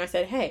Phoenix and I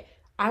said, hey,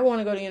 I want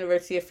to go to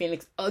University of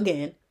Phoenix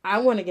again. I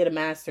want to get a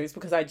master's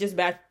because I just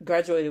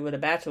graduated with a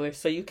bachelor's.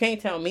 So you can't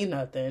tell me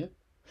nothing.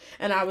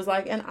 And I was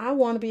like, and I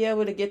want to be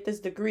able to get this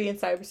degree in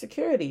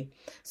cybersecurity.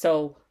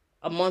 So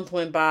a month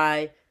went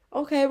by.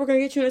 Okay, we're going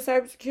to get you into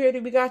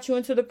cybersecurity. We got you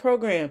into the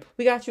program.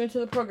 We got you into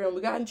the program. We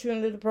got you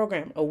into the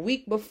program. A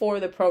week before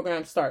the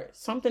program starts,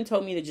 something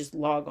told me to just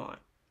log on.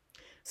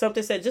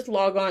 Something said, just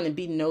log on and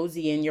be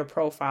nosy in your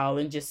profile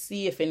and just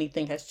see if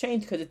anything has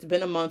changed, because it's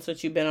been a month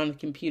since you've been on the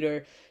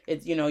computer.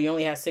 It's, you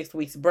only have 6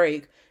 weeks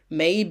break.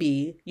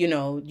 Maybe,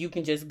 you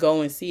can just go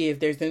and see if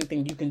there's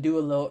anything you can do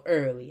a little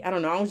early. I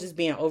don't know. I was just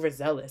being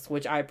overzealous,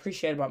 which I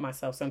appreciate about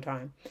myself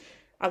sometimes.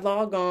 I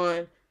log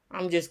on.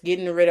 I'm just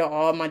getting rid of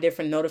all my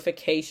different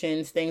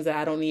notifications, things that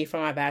I don't need for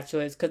my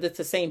bachelor's, because it's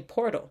the same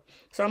portal.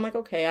 So I'm like,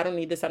 okay, I don't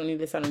need this. I don't need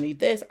this. I don't need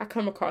this. I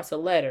come across a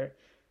letter.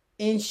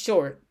 In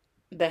short,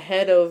 the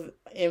head of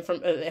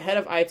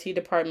IT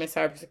department,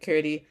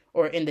 cybersecurity,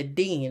 or in the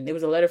dean. There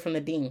was a letter from the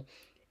dean.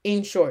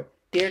 In short,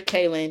 dear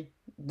Kaylin,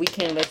 we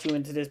can't let you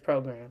into this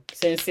program.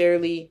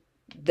 Sincerely,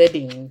 the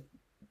dean.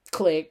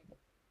 Click.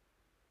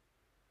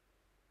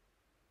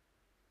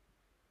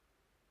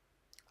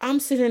 I'm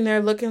sitting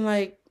there looking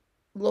like,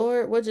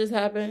 Lord, what just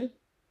happened?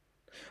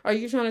 Are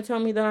you trying to tell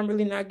me that I'm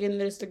really not getting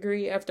this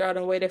degree after I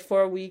done waited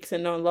 4 weeks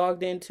and done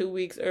logged in 2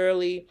 weeks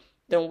early,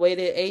 done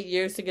waited 8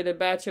 years to get a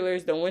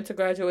bachelor's, done went to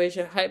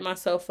graduation, hyped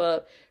myself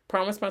up,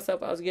 promised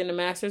myself I was getting a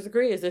master's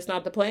degree? Is this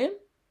not the plan?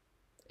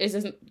 Is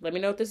this, let me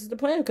know if this is the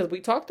plan, because we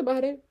talked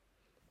about it.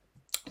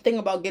 The thing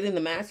about getting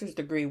the master's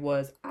degree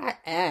was I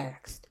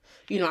asked.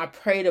 I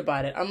prayed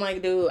about it. I'm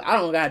like, dude, I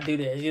don't gotta do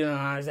this. You know what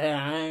I'm saying?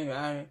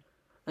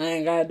 I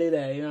ain't gotta do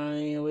that. You know what I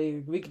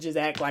mean? We could just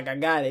act like I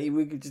got it.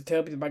 We could just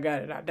tell people I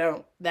got it. I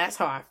don't. That's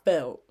how I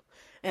felt.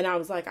 And I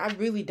was like, I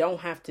really don't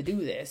have to do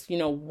this.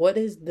 What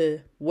is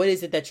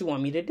it that you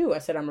want me to do? I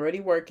said, I'm already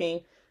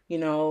working.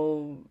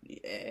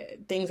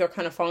 Things are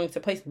kind of falling into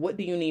place. What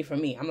do you need from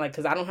me? I'm like,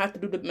 because I don't have to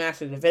do the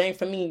master's. If it ain't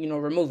for me,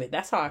 remove it.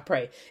 That's how I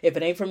pray. If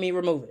it ain't for me,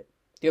 remove it.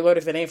 Dear Lord,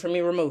 if it ain't for me,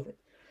 remove it.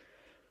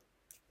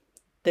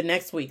 The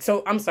next week.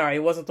 So I'm sorry,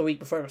 it wasn't the week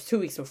before, it was 2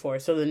 weeks before.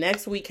 So the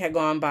next week had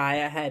gone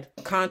by. I had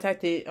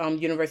contacted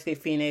University of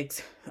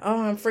Phoenix.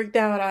 Oh, I'm freaked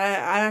out.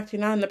 I actually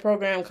not in the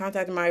program.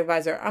 Contacted my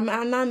advisor. I'm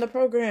not in the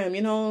program,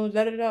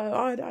 da da da.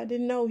 Oh, I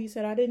didn't know. He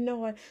said I didn't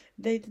know.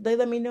 They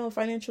let me know.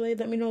 Financial aid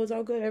let me know it was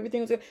all good. Everything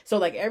was good. So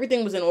like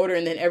everything was in order,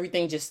 and then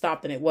everything just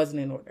stopped and it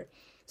wasn't in order.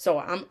 So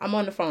I'm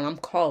on the phone. I'm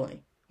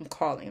calling.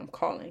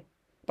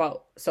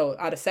 So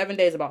out of 7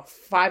 days, about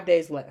 5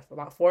 days left,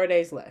 about 4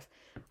 days left.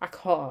 I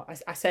call.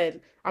 I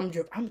said, I'm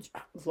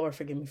Lord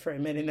forgive me for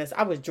admitting this.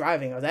 I was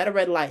driving. I was at a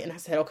red light, and I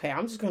said, okay,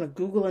 I'm just gonna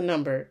Google a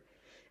number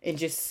and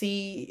just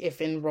see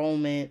if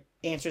enrollment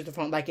answers the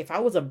phone. Like if I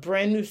was a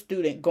brand new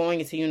student going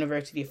into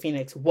University of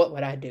Phoenix, what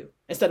would I do?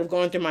 Instead of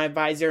going through my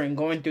advisor and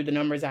going through the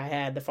numbers I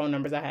had, the phone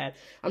numbers I had,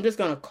 I'm just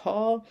gonna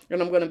call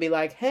and I'm gonna be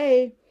like,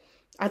 hey,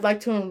 I'd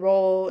like to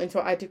enroll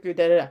into an IT degree,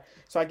 da da da.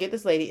 So I get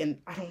this lady, and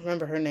I don't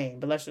remember her name,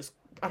 but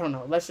I don't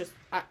know.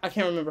 I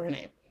can't remember her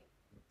name.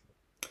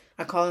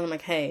 I call and I'm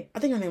like, hey, I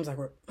think her name's like,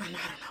 I don't know,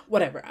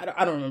 whatever.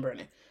 I don't remember her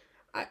name.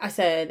 I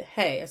said,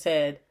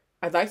 hey,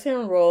 I'd like to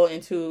enroll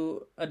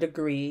into a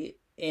degree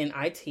in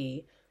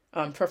IT,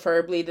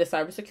 preferably the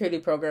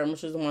cybersecurity program,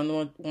 which is one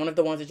of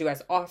the ones that you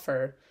guys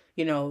offer.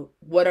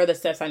 What are the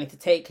steps I need to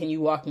take? Can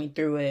you walk me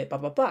through it? Blah,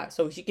 blah, blah.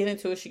 So she get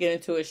into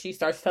it. She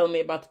starts telling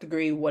me about the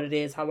degree, what it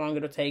is, how long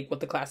it'll take,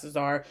 what the classes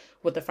are,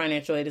 what the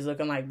financial aid is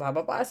looking like, blah,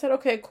 blah, blah. I said,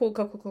 okay,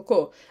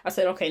 cool. I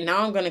said, okay,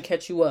 now I'm going to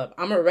catch you up.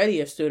 I'm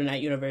already a student at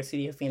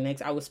University of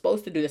Phoenix. I was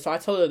supposed to do this. So I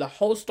told her the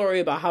whole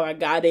story about how I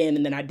got in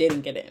and then I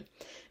didn't get in.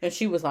 And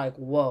she was like,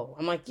 whoa.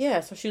 I'm like,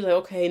 yeah. So she was like,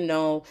 okay,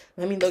 no,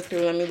 let me look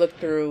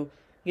through.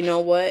 You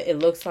know what? It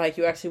looks like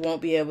you actually won't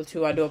be able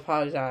to. I do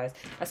apologize.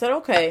 I said,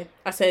 okay.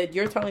 I said,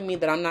 you're telling me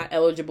that I'm not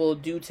eligible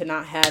due to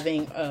not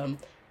having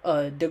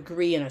a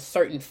degree in a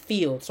certain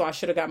field. So I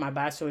should have got my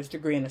bachelor's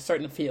degree in a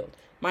certain field.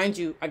 Mind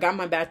you, I got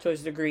my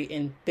bachelor's degree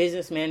in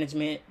business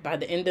management. By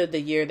the end of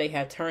the year, they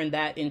had turned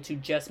that into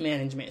just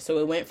management. So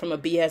it went from a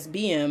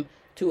BSBM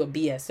to a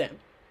BSM.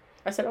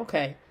 I said,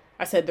 okay.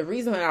 I said, the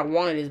reason that I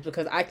wanted it is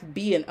because I could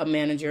be a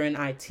manager in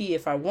IT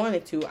if I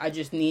wanted to. I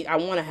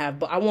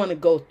want to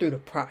go through the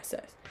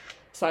process.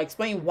 So I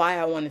explained why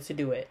I wanted to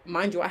do it.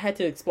 Mind you, I had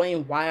to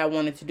explain why I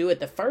wanted to do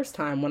it the first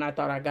time when I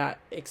thought I got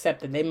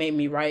accepted. They made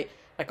me write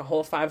like a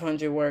whole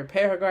 500-word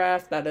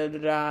paragraph,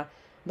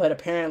 But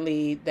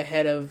apparently the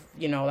head of,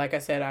 like I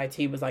said,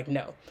 IT was like,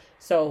 no.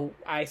 So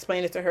I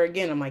explained it to her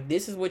again. I'm like,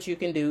 this is what you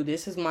can do.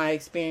 This is my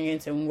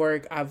experience in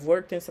work. I've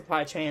worked in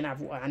supply chain.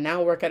 I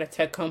now work at a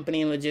tech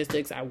company in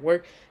logistics. I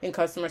work in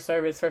customer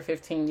service for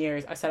 15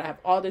 years. I said, I have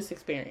all this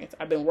experience.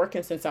 I've been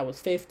working since I was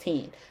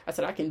 15. I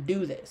said, I can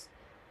do this.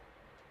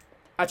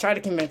 I tried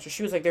to convince her.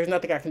 She was like, there's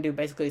nothing I can do.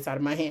 Basically, it's out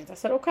of my hands. I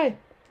said, okay.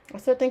 I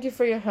said, thank you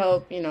for your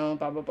help, blah,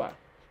 blah, blah.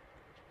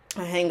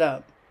 I hang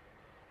up.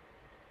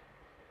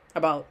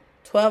 About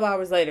 12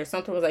 hours later,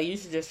 something was like, you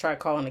should just try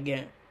calling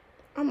again.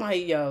 I'm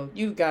like, yo,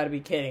 you gotta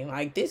be kidding.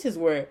 Like, this is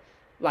where,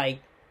 like,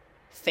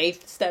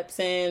 faith steps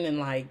in and,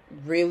 like,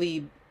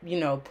 really,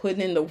 putting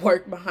in the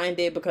work behind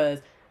it, because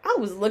I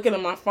was looking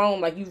at my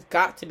phone like, you've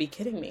got to be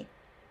kidding me.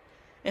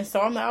 And so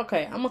I'm like,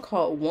 okay, I'm gonna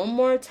call one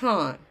more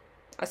time.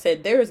 I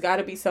said, there's got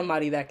to be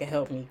somebody that can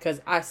help me,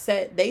 because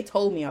they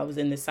told me I was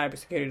in this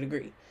cybersecurity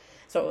degree.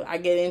 So I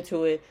get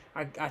into it.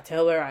 I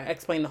tell her, I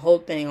explain the whole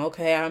thing.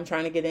 Okay, I'm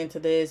trying to get into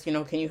this.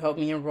 Can you help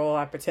me enroll?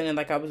 I pretended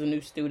like I was a new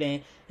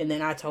student. And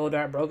then I told her,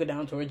 I broke it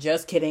down to her.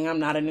 Just kidding.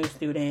 I'm not a new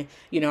student.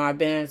 I've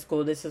been in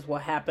school. This is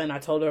what happened. I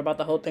told her about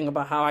the whole thing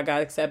about how I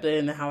got accepted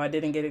and how I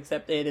didn't get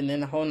accepted, and then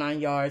the whole 9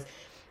 yards.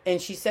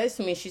 And she says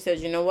to me, she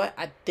says, you know what?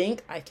 I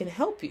think I can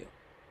help you.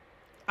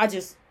 I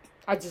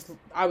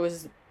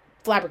was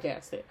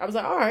flabbergasted. I was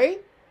like, all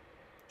right.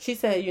 She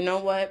said, you know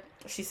what?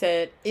 She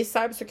said, is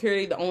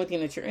cybersecurity the only thing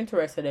that you're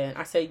interested in?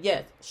 I said,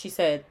 yes. She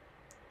said,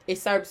 is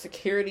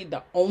cybersecurity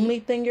the only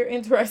thing you're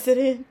interested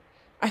in?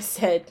 I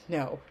said,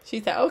 no.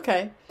 She said,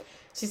 okay.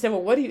 She said,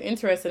 well, what are you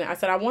interested in? I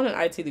said, I want an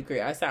IT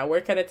degree. I said, I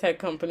work at a tech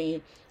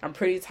company. I'm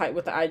pretty tight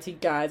with the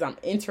IT guys. I'm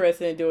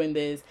interested in doing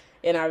this.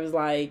 And I was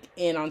like,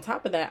 and on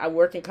top of that, I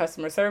work in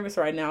customer service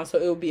right now. So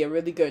it would be a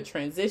really good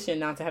transition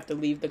not to have to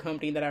leave the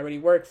company that I already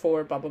work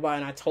for, blah, blah, blah.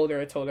 And I told her,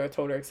 et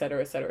cetera, et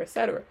cetera, et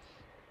cetera.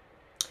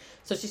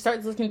 So she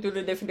starts looking through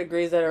the different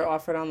degrees that are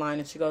offered online.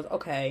 And she goes,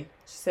 okay.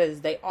 She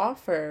says, they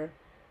offer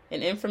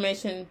an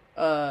information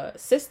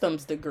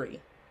systems degree.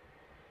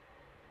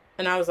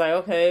 And I was like,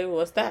 okay,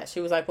 what's that?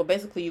 She was like, well,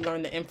 basically you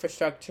learn the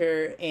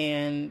infrastructure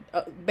and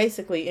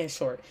basically, in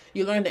short,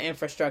 you learn the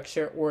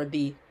infrastructure or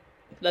the,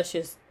 let's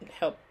just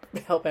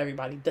help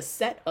everybody, the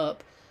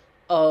setup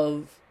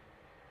of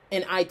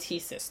an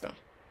IT system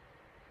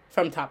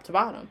from top to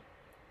bottom.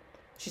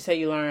 She said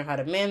you learn how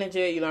to manage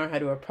it, you learn how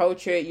to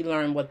approach it, you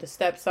learn what the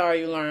steps are,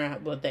 you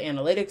learn what the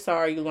analytics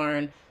are, you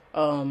learn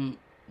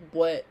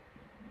what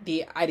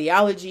the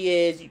ideology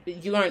is,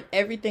 you learn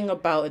everything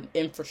about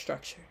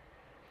infrastructure.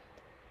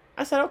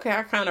 I said, okay,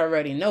 I kind of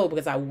already know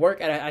because I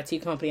work at an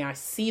IT company. I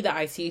see the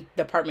IT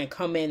department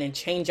come in and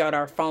change out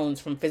our phones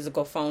from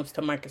physical phones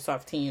to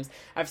Microsoft Teams.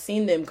 I've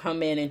seen them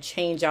come in and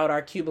change out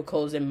our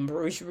cubicles and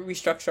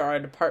restructure our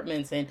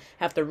departments and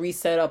have to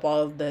reset up all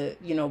of the,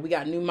 we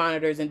got new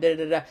monitors and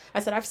da-da-da-da. I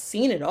said, I've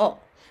seen it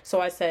all. So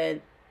I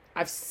said,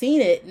 I've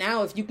seen it.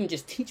 Now, if you can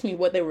just teach me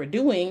what they were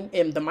doing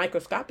in the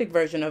microscopic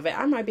version of it,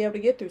 I might be able to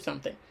get through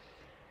something.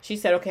 She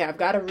said, okay, I've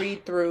got to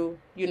read through,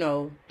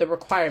 the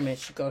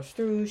requirements. She goes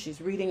through, she's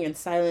reading in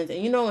silence.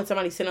 And when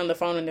somebody's sitting on the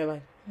phone and they're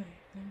like,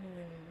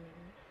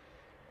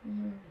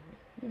 and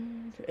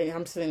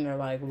I'm sitting there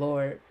like,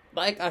 Lord,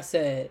 like I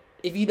said,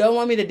 if you don't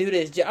want me to do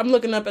this, I'm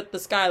looking up at the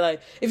sky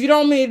like, if you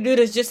don't want me to do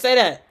this, just say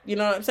that. You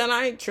know what I'm saying?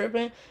 I ain't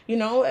tripping. It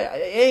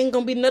ain't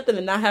going to be nothing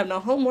to not have no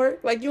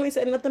homework. Like, you ain't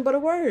said nothing but a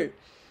word.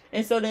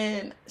 And so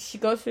then she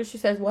goes through, she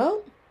says,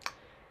 well,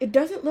 it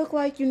doesn't look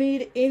like you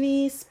need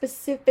any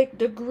specific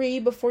degree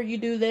before you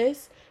do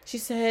this. She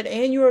said,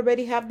 and you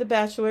already have the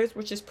bachelor's,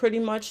 which is pretty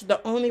much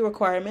the only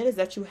requirement is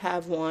that you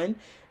have one,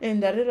 and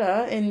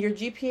da-da-da, and your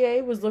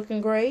GPA was looking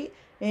great,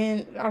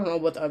 and I don't know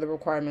what the other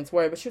requirements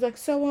were, but she was like,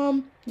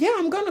 so, yeah,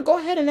 I'm going to go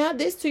ahead and add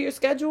this to your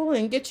schedule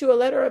and get you a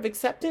letter of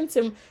acceptance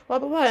and blah,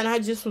 blah, blah, and I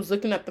just was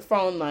looking at the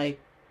phone like,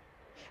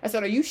 I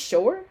said, are you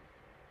sure?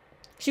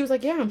 She was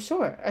like, yeah, I'm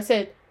sure. I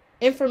said,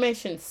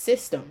 information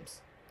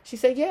systems. She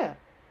said, yeah.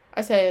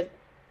 I said,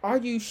 are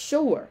you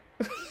sure?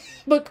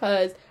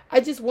 Because I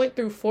just went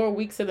through 4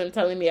 weeks of them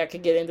telling me I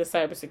could get into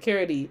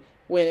cybersecurity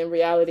when in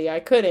reality I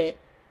couldn't.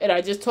 And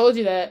I just told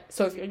you that.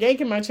 So if you're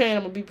yanking my chain,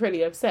 I'm going to be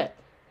pretty upset.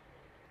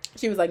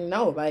 She was like,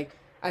 no,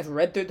 I've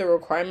read through the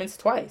requirements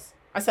twice.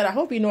 I said, I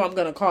hope you know I'm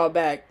going to call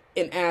back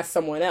and ask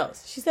someone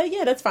else. She said,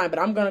 yeah, that's fine. But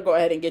I'm going to go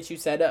ahead and get you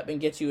set up and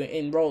get you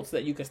enrolled so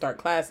that you can start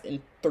class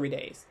in 3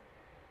 days.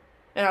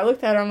 And I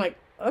looked at her. I'm like,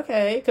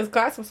 okay. Because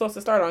class was supposed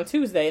to start on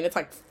Tuesday and it's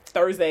like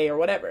Thursday or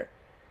whatever.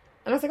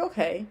 And I was like,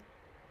 okay.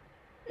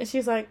 And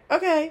she's like,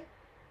 okay.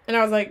 And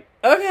I was like,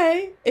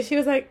 okay. And she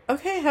was like,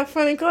 okay, have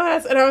fun in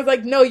class. And I was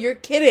like, no, you're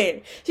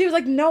kidding. She was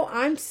like, no,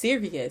 I'm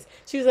serious.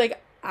 She was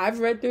like, I've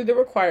read through the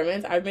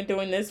requirements. I've been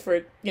doing this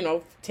for,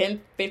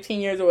 10, 15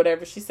 years or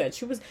whatever. She said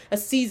she was a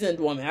seasoned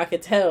woman. I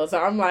could tell.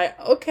 So I'm like,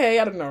 okay.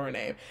 I don't know her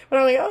name. But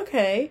I'm like,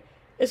 okay.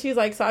 And she's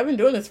like, so I've been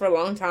doing this for a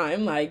long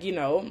time. Like,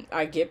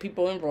 I get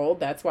people enrolled.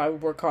 That's why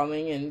we're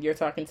calling and you're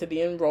talking to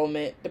the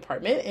enrollment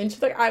department. And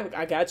she's like,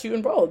 I got you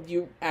enrolled.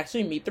 You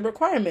actually meet the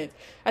requirements.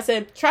 I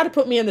said, try to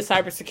put me in the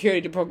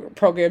cybersecurity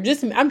program.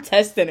 I'm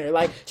testing her.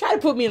 Like, try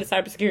to put me in the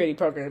cybersecurity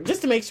program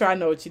just to make sure I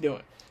know what you're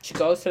doing. She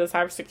goes to the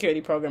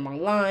cybersecurity program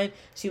online.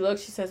 She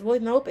looks, she says, well,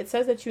 nope. It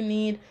says that you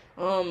need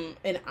an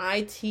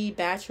IT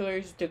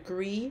bachelor's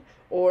degree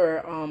or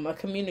a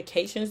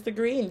communications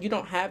degree, and you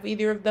don't have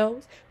either of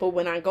those. But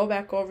when I go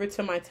back over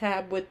to my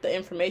tab with the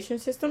information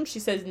system, she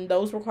says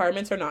those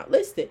requirements are not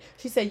listed.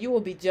 She said you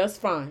will be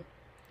just fine.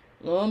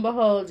 Lo and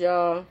behold,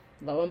 y'all.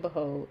 Lo and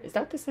behold. Is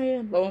that the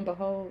saying? Lo and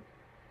behold?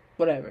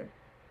 Whatever.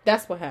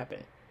 That's what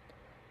happened.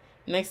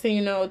 Next thing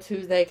you know,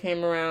 Tuesday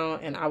came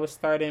around, and I was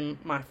starting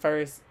my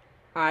first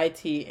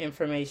IT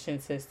information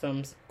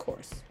systems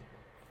course.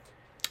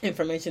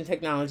 Information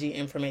technology,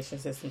 information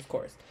systems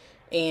course.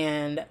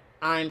 And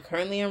I'm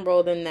currently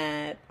enrolled in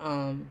that.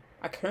 I'm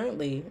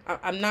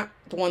not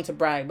the one to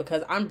brag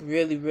because I'm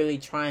really, really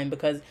trying,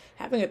 because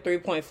having a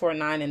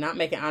 3.49 and not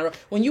making honor,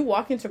 when you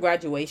walk into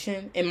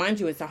graduation, and mind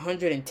you, it's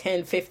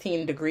 110,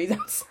 15 degrees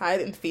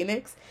outside in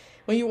Phoenix.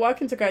 When you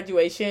walk into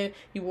graduation,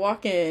 you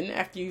walk in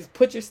after you've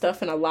put your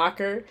stuff in a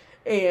locker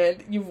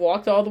and you've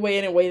walked all the way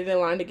in and waited in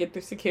line to get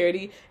through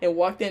security and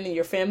walked in and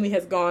your family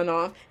has gone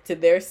off to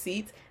their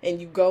seats,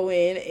 and you go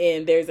in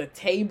and there's a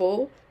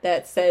table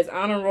that says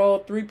honor roll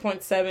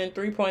 3.7,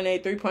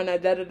 3.8,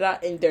 3.9, da-da-da,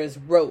 and there's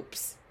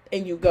ropes.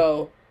 And you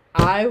go,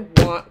 I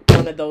want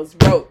one of those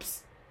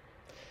ropes.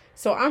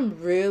 So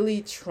I'm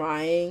really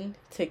trying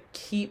to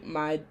keep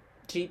my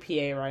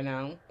GPA right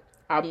now.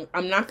 I'm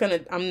not going to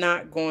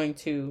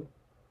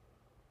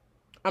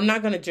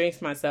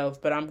jinx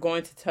myself, but I'm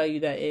going to tell you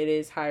that it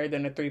is higher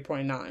than a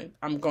 3.9.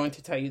 I'm going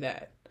to tell you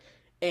that.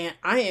 And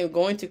I am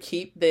going to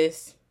keep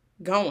this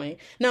going.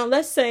 Now,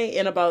 let's say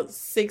in about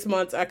 6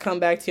 months, I come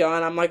back to y'all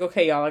and I'm like,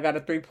 okay, y'all, I got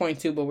a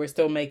 3.2, but we're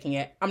still making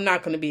it. I'm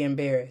not going to be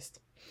embarrassed.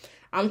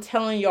 I'm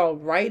telling y'all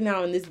right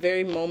now in this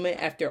very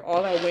moment, after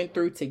all I went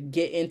through to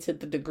get into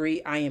the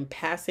degree, I am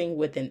passing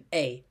with an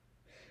A.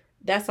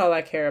 That's all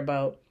I care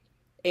about.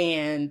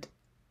 And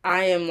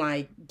I am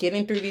like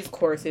getting through these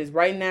courses.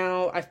 Right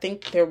now, I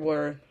think there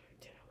were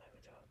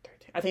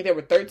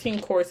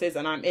 13 courses,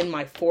 and I'm in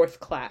my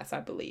fourth class, I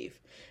believe.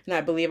 And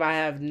I believe I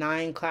have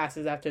 9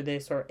 classes after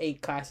this, or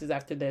 8 classes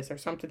after this, or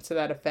something to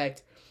that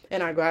effect.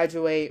 And I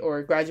graduate,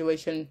 or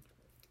graduation.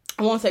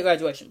 I won't say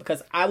graduation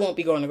because I won't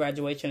be going to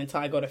graduation until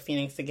I go to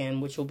Phoenix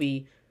again, which will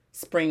be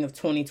spring of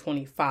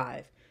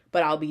 2025.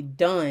 But I'll be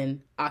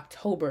done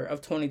October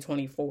of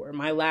 2024.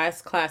 My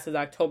last class is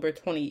October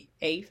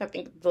 28th, I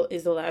think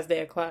is the last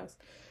day of class.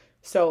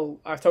 So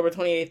October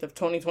 28th of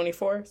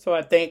 2024. So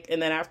I think, and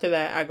then after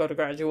that, I go to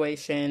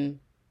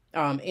graduation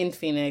in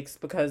Phoenix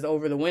because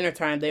over the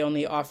wintertime, they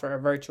only offer a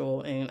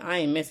virtual and I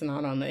ain't missing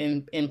out on the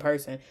in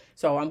person.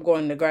 So I'm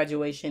going to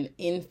graduation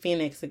in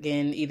Phoenix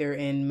again, either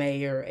in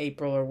May or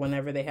April or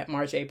whenever they have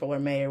March, April or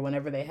May or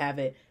whenever they have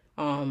it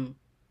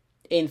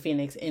in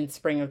Phoenix in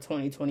spring of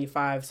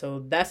 2025.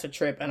 So that's a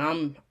trip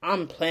and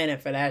I'm planning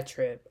for that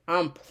trip.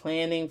 I'm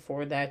planning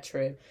for that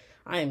trip.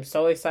 I am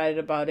so excited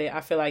about it.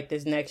 I feel like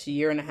this next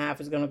year and a half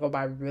is going to go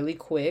by really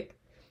quick.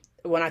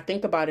 When I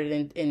think about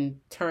it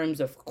in terms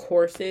of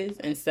courses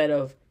instead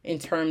of in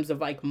terms of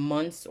like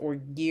months or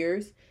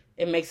years,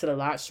 it makes it a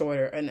lot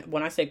shorter. And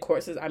when I say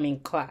courses, I mean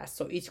class.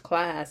 So each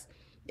class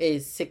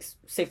is six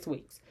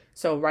weeks.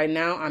 So right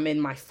now I'm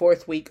in my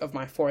 4th week of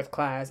my 4th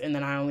class, and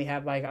then I only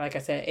have like I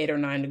said 8 or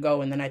 9 to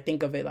go, and then I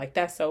think of it like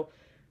that. So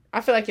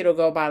I feel like it'll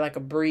go by like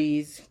a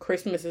breeze.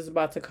 Christmas is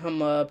about to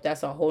come up.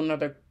 That's a whole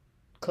nother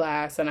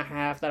class and a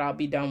half that I'll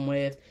be done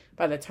with.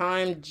 By the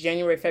time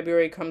January,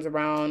 February comes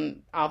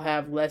around, I'll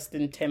have less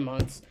than 10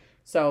 months.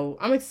 So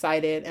I'm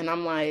excited, and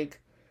I'm like,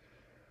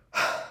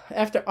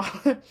 after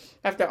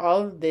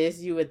all of this,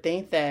 you would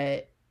think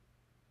that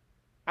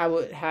I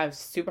would have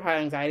super high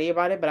anxiety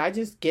about it, but I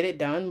just get it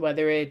done,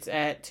 whether it's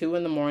at 2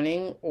 in the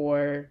morning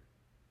or,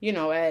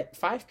 at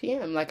 5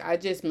 p.m. Like, I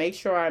just make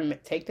sure I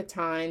take the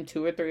time,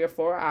 2 or 3 or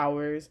 4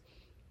 hours,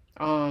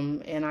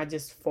 and I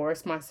just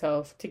force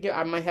myself to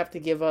I might have to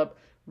give up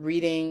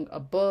reading a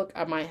book.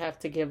 I might have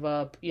to give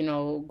up,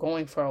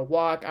 going for a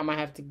walk. I might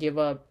have to give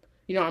up,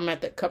 I might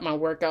have to cut my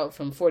workout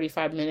from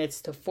 45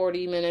 minutes to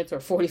 40 minutes or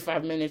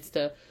 45 minutes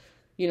to,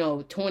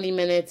 20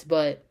 minutes.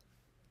 But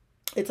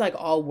it's like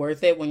all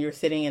worth it when you're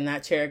sitting in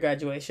that chair at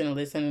graduation and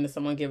listening to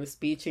someone give a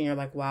speech and you're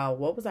like, wow,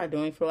 what was I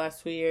doing for the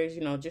last 2 years?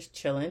 Just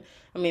chilling.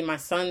 I mean, my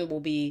son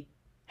will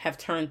have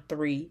turned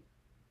 3.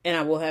 And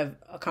I will have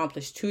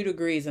accomplished 2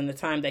 degrees in the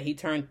time that he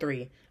turned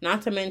 3.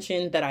 Not to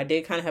mention that I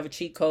did kind of have a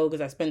cheat code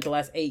because I spent the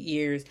last 8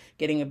 years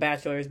getting a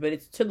bachelor's. But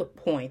it's to the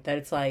point that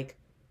it's like,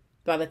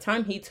 by the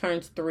time he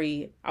turns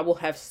 3, I will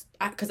have...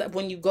 Because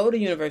when you go to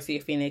University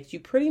of Phoenix,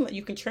 you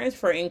can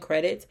transfer in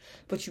credits,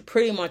 but you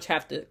pretty much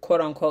have to,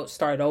 quote unquote,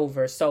 start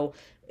over. So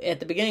at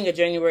the beginning of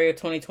January of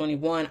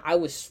 2021, I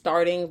was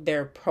starting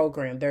their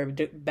program, their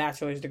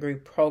bachelor's degree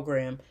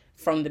program,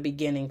 from the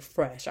beginning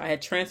fresh. I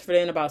had transferred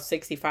in about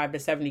 65 to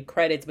 70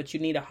 credits, but you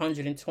need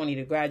 120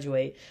 to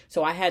graduate.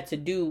 So I had to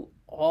do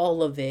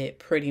all of it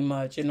pretty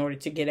much in order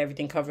to get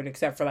everything covered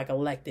except for like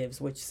electives,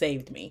 which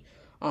saved me.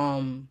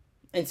 And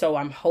so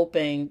I'm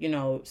hoping,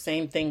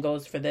 same thing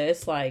goes for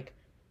this. Like,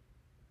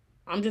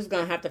 I'm just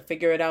going to have to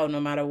figure it out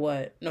no matter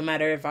what. No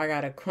matter if I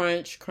got to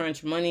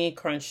crunch money,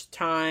 crunch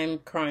time,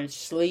 crunch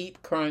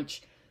sleep,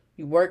 crunch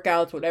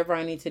workouts, whatever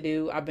I need to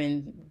do. I've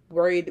been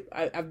worried.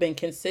 I've been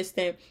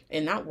consistent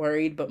and not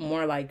worried, but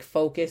more like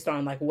focused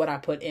on like what I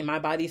put in my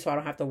body so I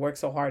don't have to work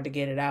so hard to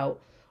get it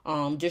out.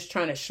 Just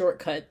trying to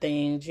shortcut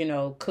things,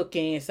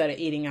 cooking instead of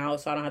eating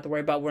out so I don't have to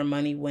worry about where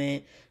money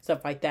went,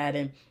 stuff like that.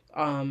 And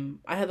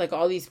I had like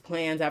all these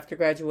plans after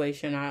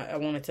graduation. I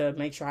wanted to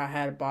make sure I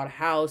had bought a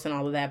house and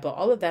all of that, but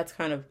all of that's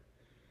kind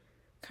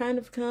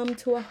of come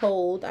to a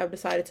hold. I've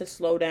decided to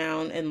slow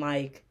down and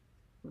like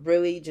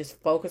really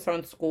just focus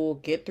on school,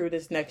 get through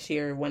this next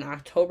year. When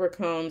October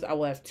comes, I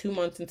will have 2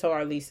 months until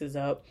our lease is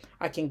up.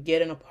 I can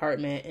get an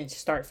apartment and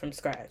start from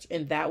scratch.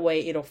 And that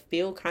way it'll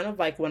feel kind of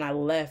like when I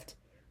left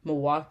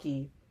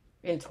Milwaukee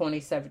in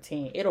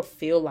 2017. It'll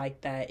feel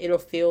like that. It'll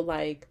feel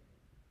like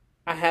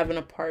I have an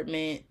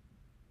apartment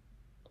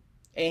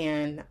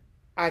and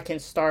I can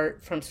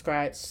start from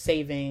scratch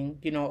saving.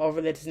 Over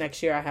this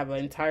next year, I have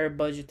an entire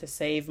budget to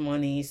save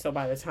money. So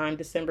by the time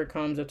December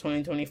comes of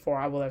 2024,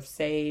 I will have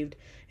saved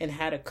and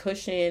had a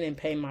cushion and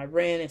pay my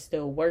rent and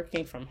still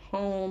working from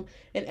home.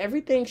 And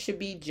everything should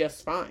be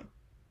just fine.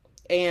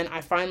 And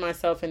I find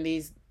myself in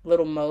these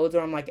little modes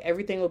where I'm like,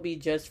 everything will be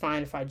just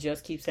fine if I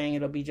just keep saying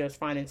it'll be just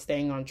fine and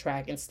staying on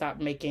track and stop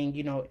making,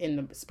 in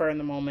the spur in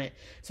the moment.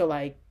 So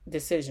like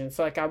decisions.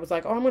 So like I was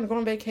like, oh, I'm going to go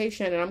on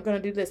vacation and I'm going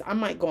to do this. I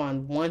might go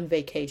on one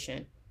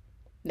vacation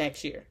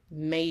next year.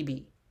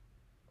 Maybe.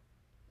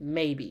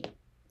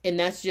 And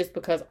that's just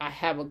because I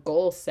have a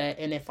goal set.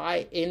 And if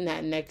I, in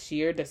that next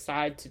year,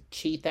 decide to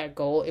cheat that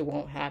goal, it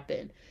won't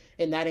happen.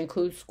 And that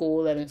includes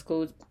school, that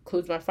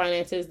includes my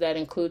finances, that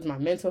includes my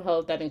mental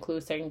health, that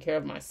includes taking care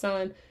of my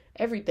son,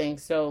 everything.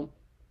 So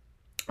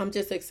I'm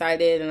just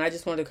excited, and I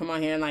just wanted to come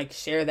on here and like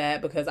share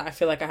that because I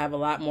feel like I have a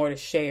lot more to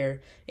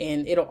share,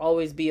 and it'll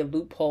always be a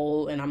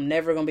loophole, and I'm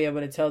never going to be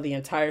able to tell the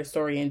entire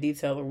story in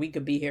detail, or we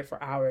could be here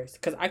for hours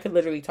because I could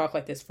literally talk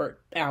like this for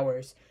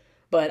hours.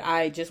 But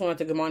I just wanted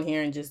to come on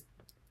here and just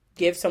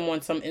give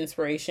someone some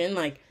inspiration.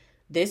 Like,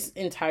 this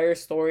entire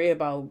story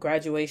about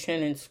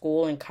graduation and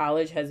school and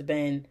college has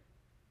been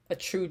a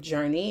true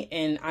journey,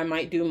 and I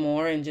might do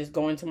more and just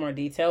go into more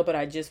detail, but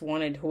I just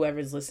wanted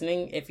whoever's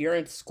listening, if you're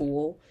in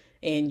school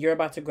and you're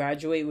about to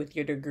graduate with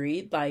your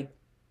degree, like,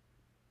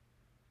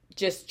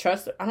 just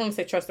trust, I don't want to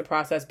say trust the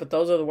process, but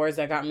those are the words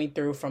that got me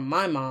through from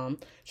my mom.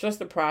 Trust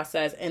the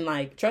process, and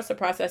like, trust the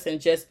process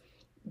and just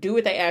do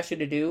what they ask you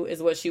to do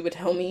is what she would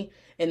tell me.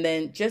 And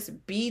then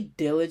just be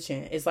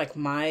diligent is like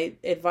my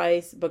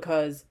advice,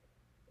 because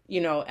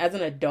as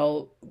an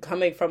adult,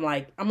 coming from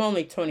like, I'm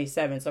only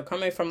 27, so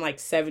coming from like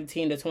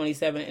 17 to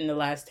 27 in the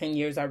last 10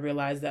 years, I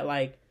realized that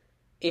like,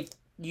 if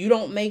you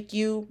don't make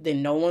you,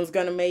 then no one's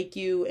going to make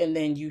you. And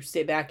then you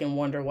sit back and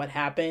wonder what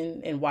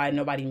happened and why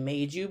nobody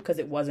made you, because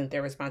it wasn't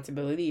their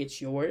responsibility. It's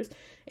yours.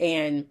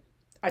 And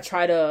I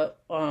try to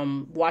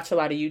watch a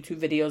lot of YouTube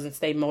videos and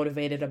stay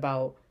motivated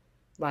about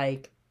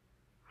like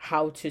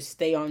how to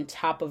stay on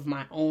top of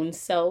my own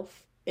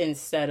self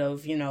instead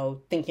of,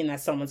 thinking that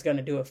someone's going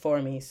to do it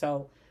for me.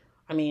 So,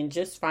 I mean,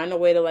 just find a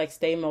way to like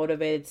stay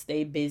motivated,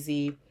 stay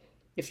busy.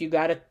 If you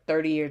got a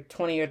 30 or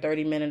 20 or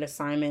 30-minute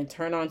assignment,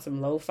 turn on some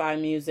lo-fi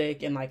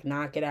music and like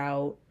knock it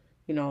out.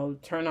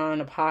 Turn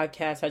on a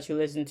podcast that you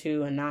listen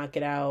to and knock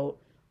it out.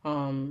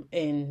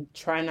 And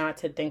try not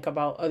to think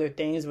about other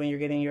things when you're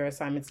getting your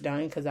assignments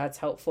done, because that's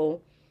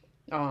helpful.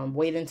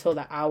 Wait until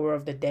the hour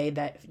of the day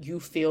that you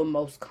feel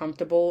most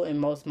comfortable and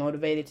most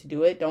motivated to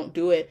do it. Don't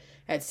do it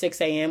at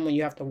 6 a.m. when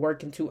you have to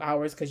work in 2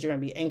 hours because you're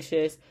going to be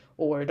anxious.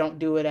 Or don't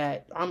do it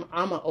at, I'm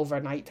an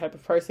overnight type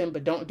of person,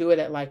 but don't do it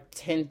at like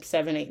 10,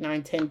 7, 8,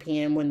 9, 10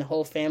 p.m. when the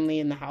whole family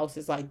in the house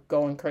is like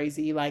going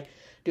crazy. Like,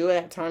 do it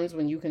at times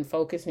when you can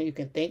focus and you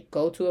can think.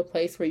 Go to a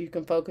place where you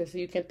can focus and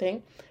you can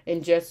think.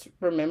 And just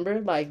remember,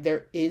 like,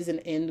 there is an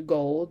end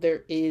goal.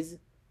 There is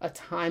a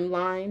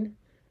timeline,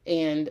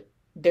 and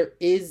there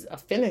is a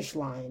finish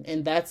line.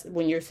 And that's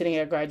when you're sitting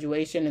at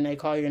graduation and they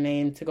call your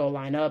name to go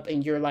line up,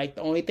 and you're like,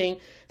 the only thing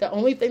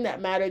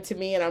that mattered to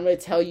me, and I'm going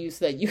to tell you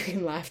so that you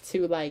can laugh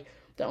too, like,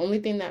 the only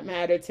thing that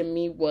mattered to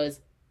me was,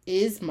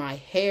 is my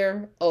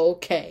hair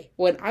okay?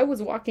 When I was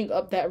walking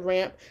up that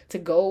ramp to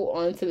go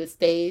onto the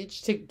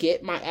stage to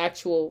get my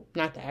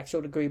not the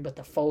actual degree, but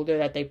the folder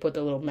that they put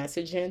the little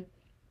message in,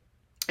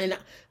 and the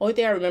only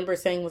thing I remember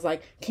saying was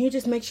like, can you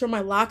just make sure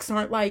my locks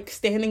aren't like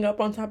standing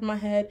up on top of my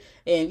head?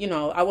 And,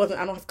 I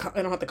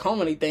don't have to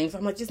comb anything. So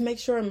I'm like, just make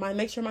sure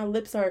my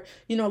lips are,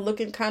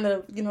 looking kind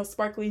of,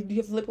 sparkly. Do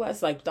you have lip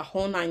gloss? Like the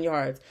whole 9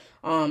 yards.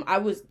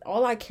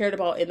 All I cared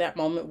about in that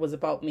moment was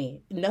about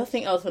me.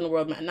 Nothing else in the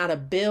world, not a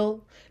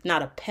bill,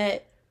 not a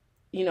pet.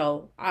 I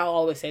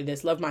always say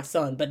this, love my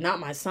son, but not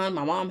my son.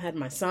 My mom had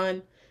my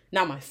son,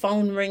 not my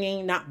phone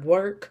ringing, not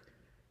work.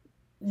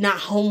 Not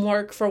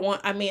homework for one.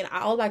 I mean,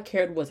 all I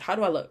cared was, how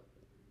do I look?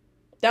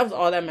 That was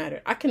all that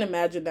mattered. I can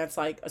imagine that's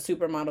like a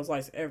supermodel's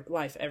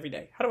life every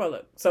day. How do I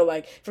look? So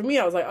like, for me,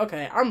 I was like,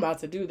 okay, I'm about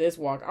to do this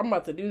walk. I'm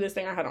about to do this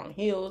thing. I had on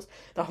heels,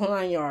 the whole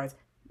 9 yards.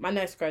 My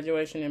next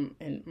graduation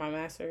in my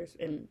master's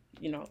in,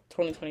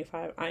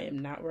 2025, I am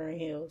not wearing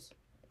heels.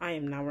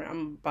 I'm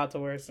about to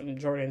wear some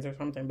Jordans or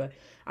something, but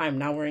I am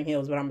not wearing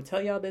heels. But I'm going to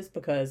tell y'all this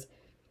because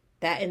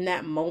that in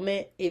that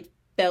moment, it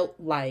felt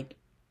like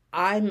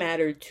I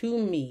mattered to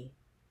me.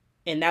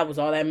 And that was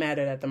all that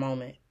mattered at the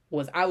moment,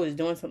 was I was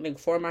doing something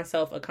for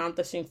myself,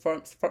 accomplishing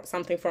for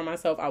something for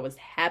myself. I was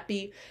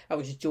happy. I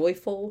was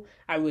joyful.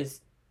 I was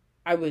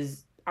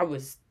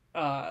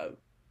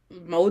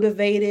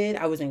motivated.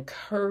 I was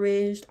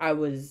encouraged. I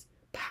was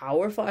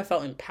powerful. I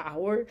felt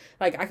empowered.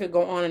 Like, I could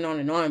go on and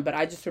on and on, but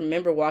I just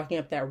remember walking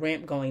up that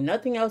ramp going,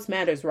 nothing else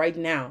matters right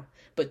now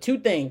but two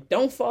things: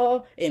 don't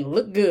fall and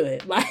look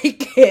good.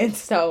 Like, and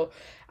so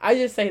I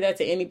just say that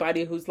to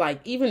anybody who's like,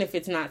 even if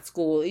it's not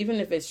school, even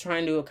if it's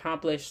trying to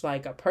accomplish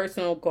like a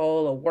personal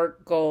goal, a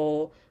work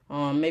goal,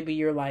 maybe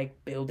you're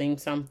like building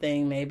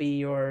something, maybe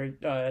you're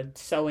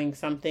sewing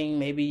something,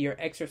 maybe you're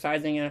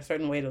exercising in a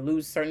certain way to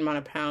lose a certain amount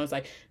of pounds.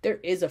 Like, there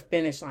is a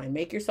finish line.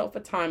 Make yourself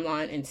a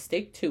timeline and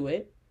stick to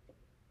it.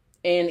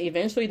 And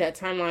eventually that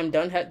timeline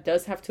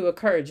does have to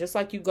occur. Just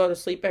like you go to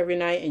sleep every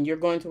night and you're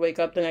going to wake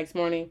up the next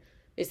morning,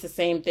 it's the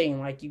same thing.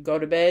 Like, you go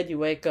to bed, you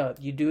wake up,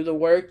 you do the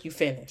work, you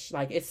finish.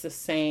 Like, it's the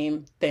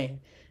same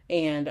thing.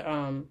 And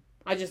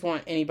I just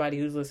want anybody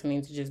who's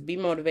listening to just be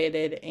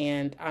motivated.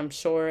 And I'm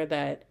sure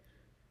that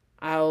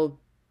I'll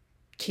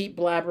keep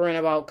blabbering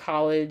about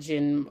college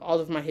and all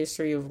of my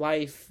history of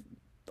life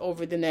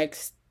over the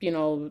next,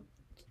 10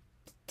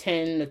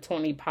 to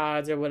 20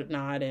 pods or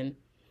whatnot. And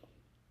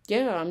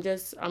yeah,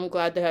 I'm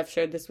glad to have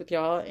shared this with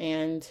y'all.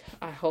 And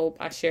I hope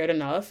I shared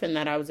enough and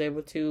that I was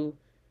able to,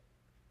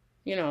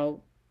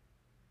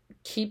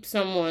 keep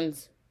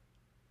someone's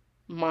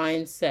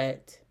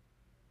mindset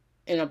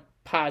in a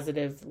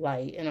positive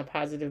light, in a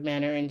positive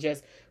manner, and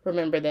just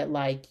remember that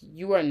like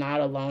you are not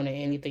alone in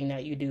anything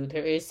that you do.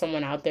 There is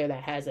someone out there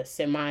that has a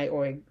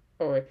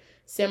or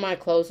semi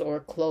close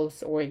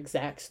or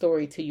exact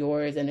story to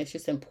yours, and it's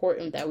just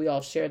important that we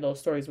all share those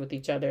stories with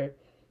each other,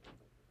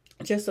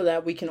 just so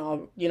that we can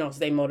all,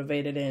 stay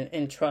motivated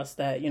and trust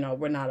that,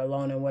 we're not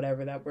alone in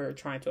whatever that we're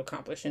trying to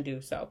accomplish and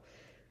do. So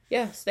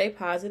yeah, stay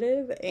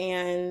positive.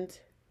 And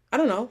I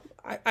don't know.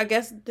 I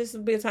guess this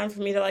would be a time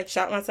for me to like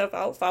shout myself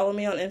out. Follow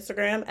me on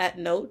Instagram at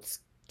notes,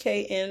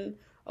 KNOTESZ.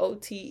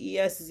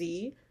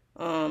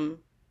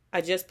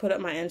 I just put up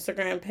my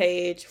Instagram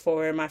page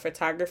for my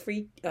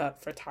photography.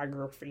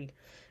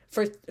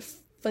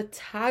 Kaylin's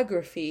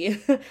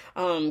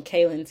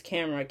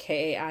Camera,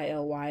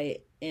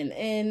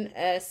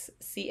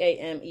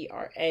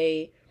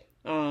 KAILYNNSCAMERA.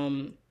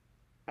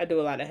 I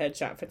do a lot of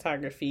headshot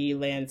photography,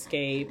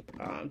 landscape,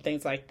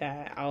 things like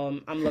that.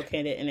 I'm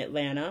located in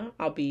Atlanta.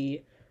 I'll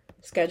be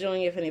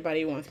scheduling if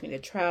anybody wants me to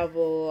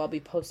travel. I'll be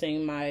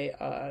posting my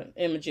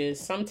images,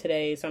 some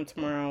today, some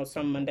tomorrow,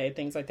 some Monday,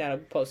 things like that. I'll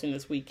be posting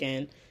this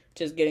weekend,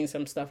 just getting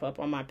some stuff up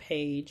on my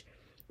page.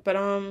 But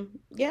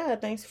yeah,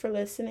 thanks for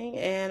listening,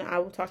 and I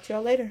will talk to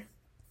y'all later.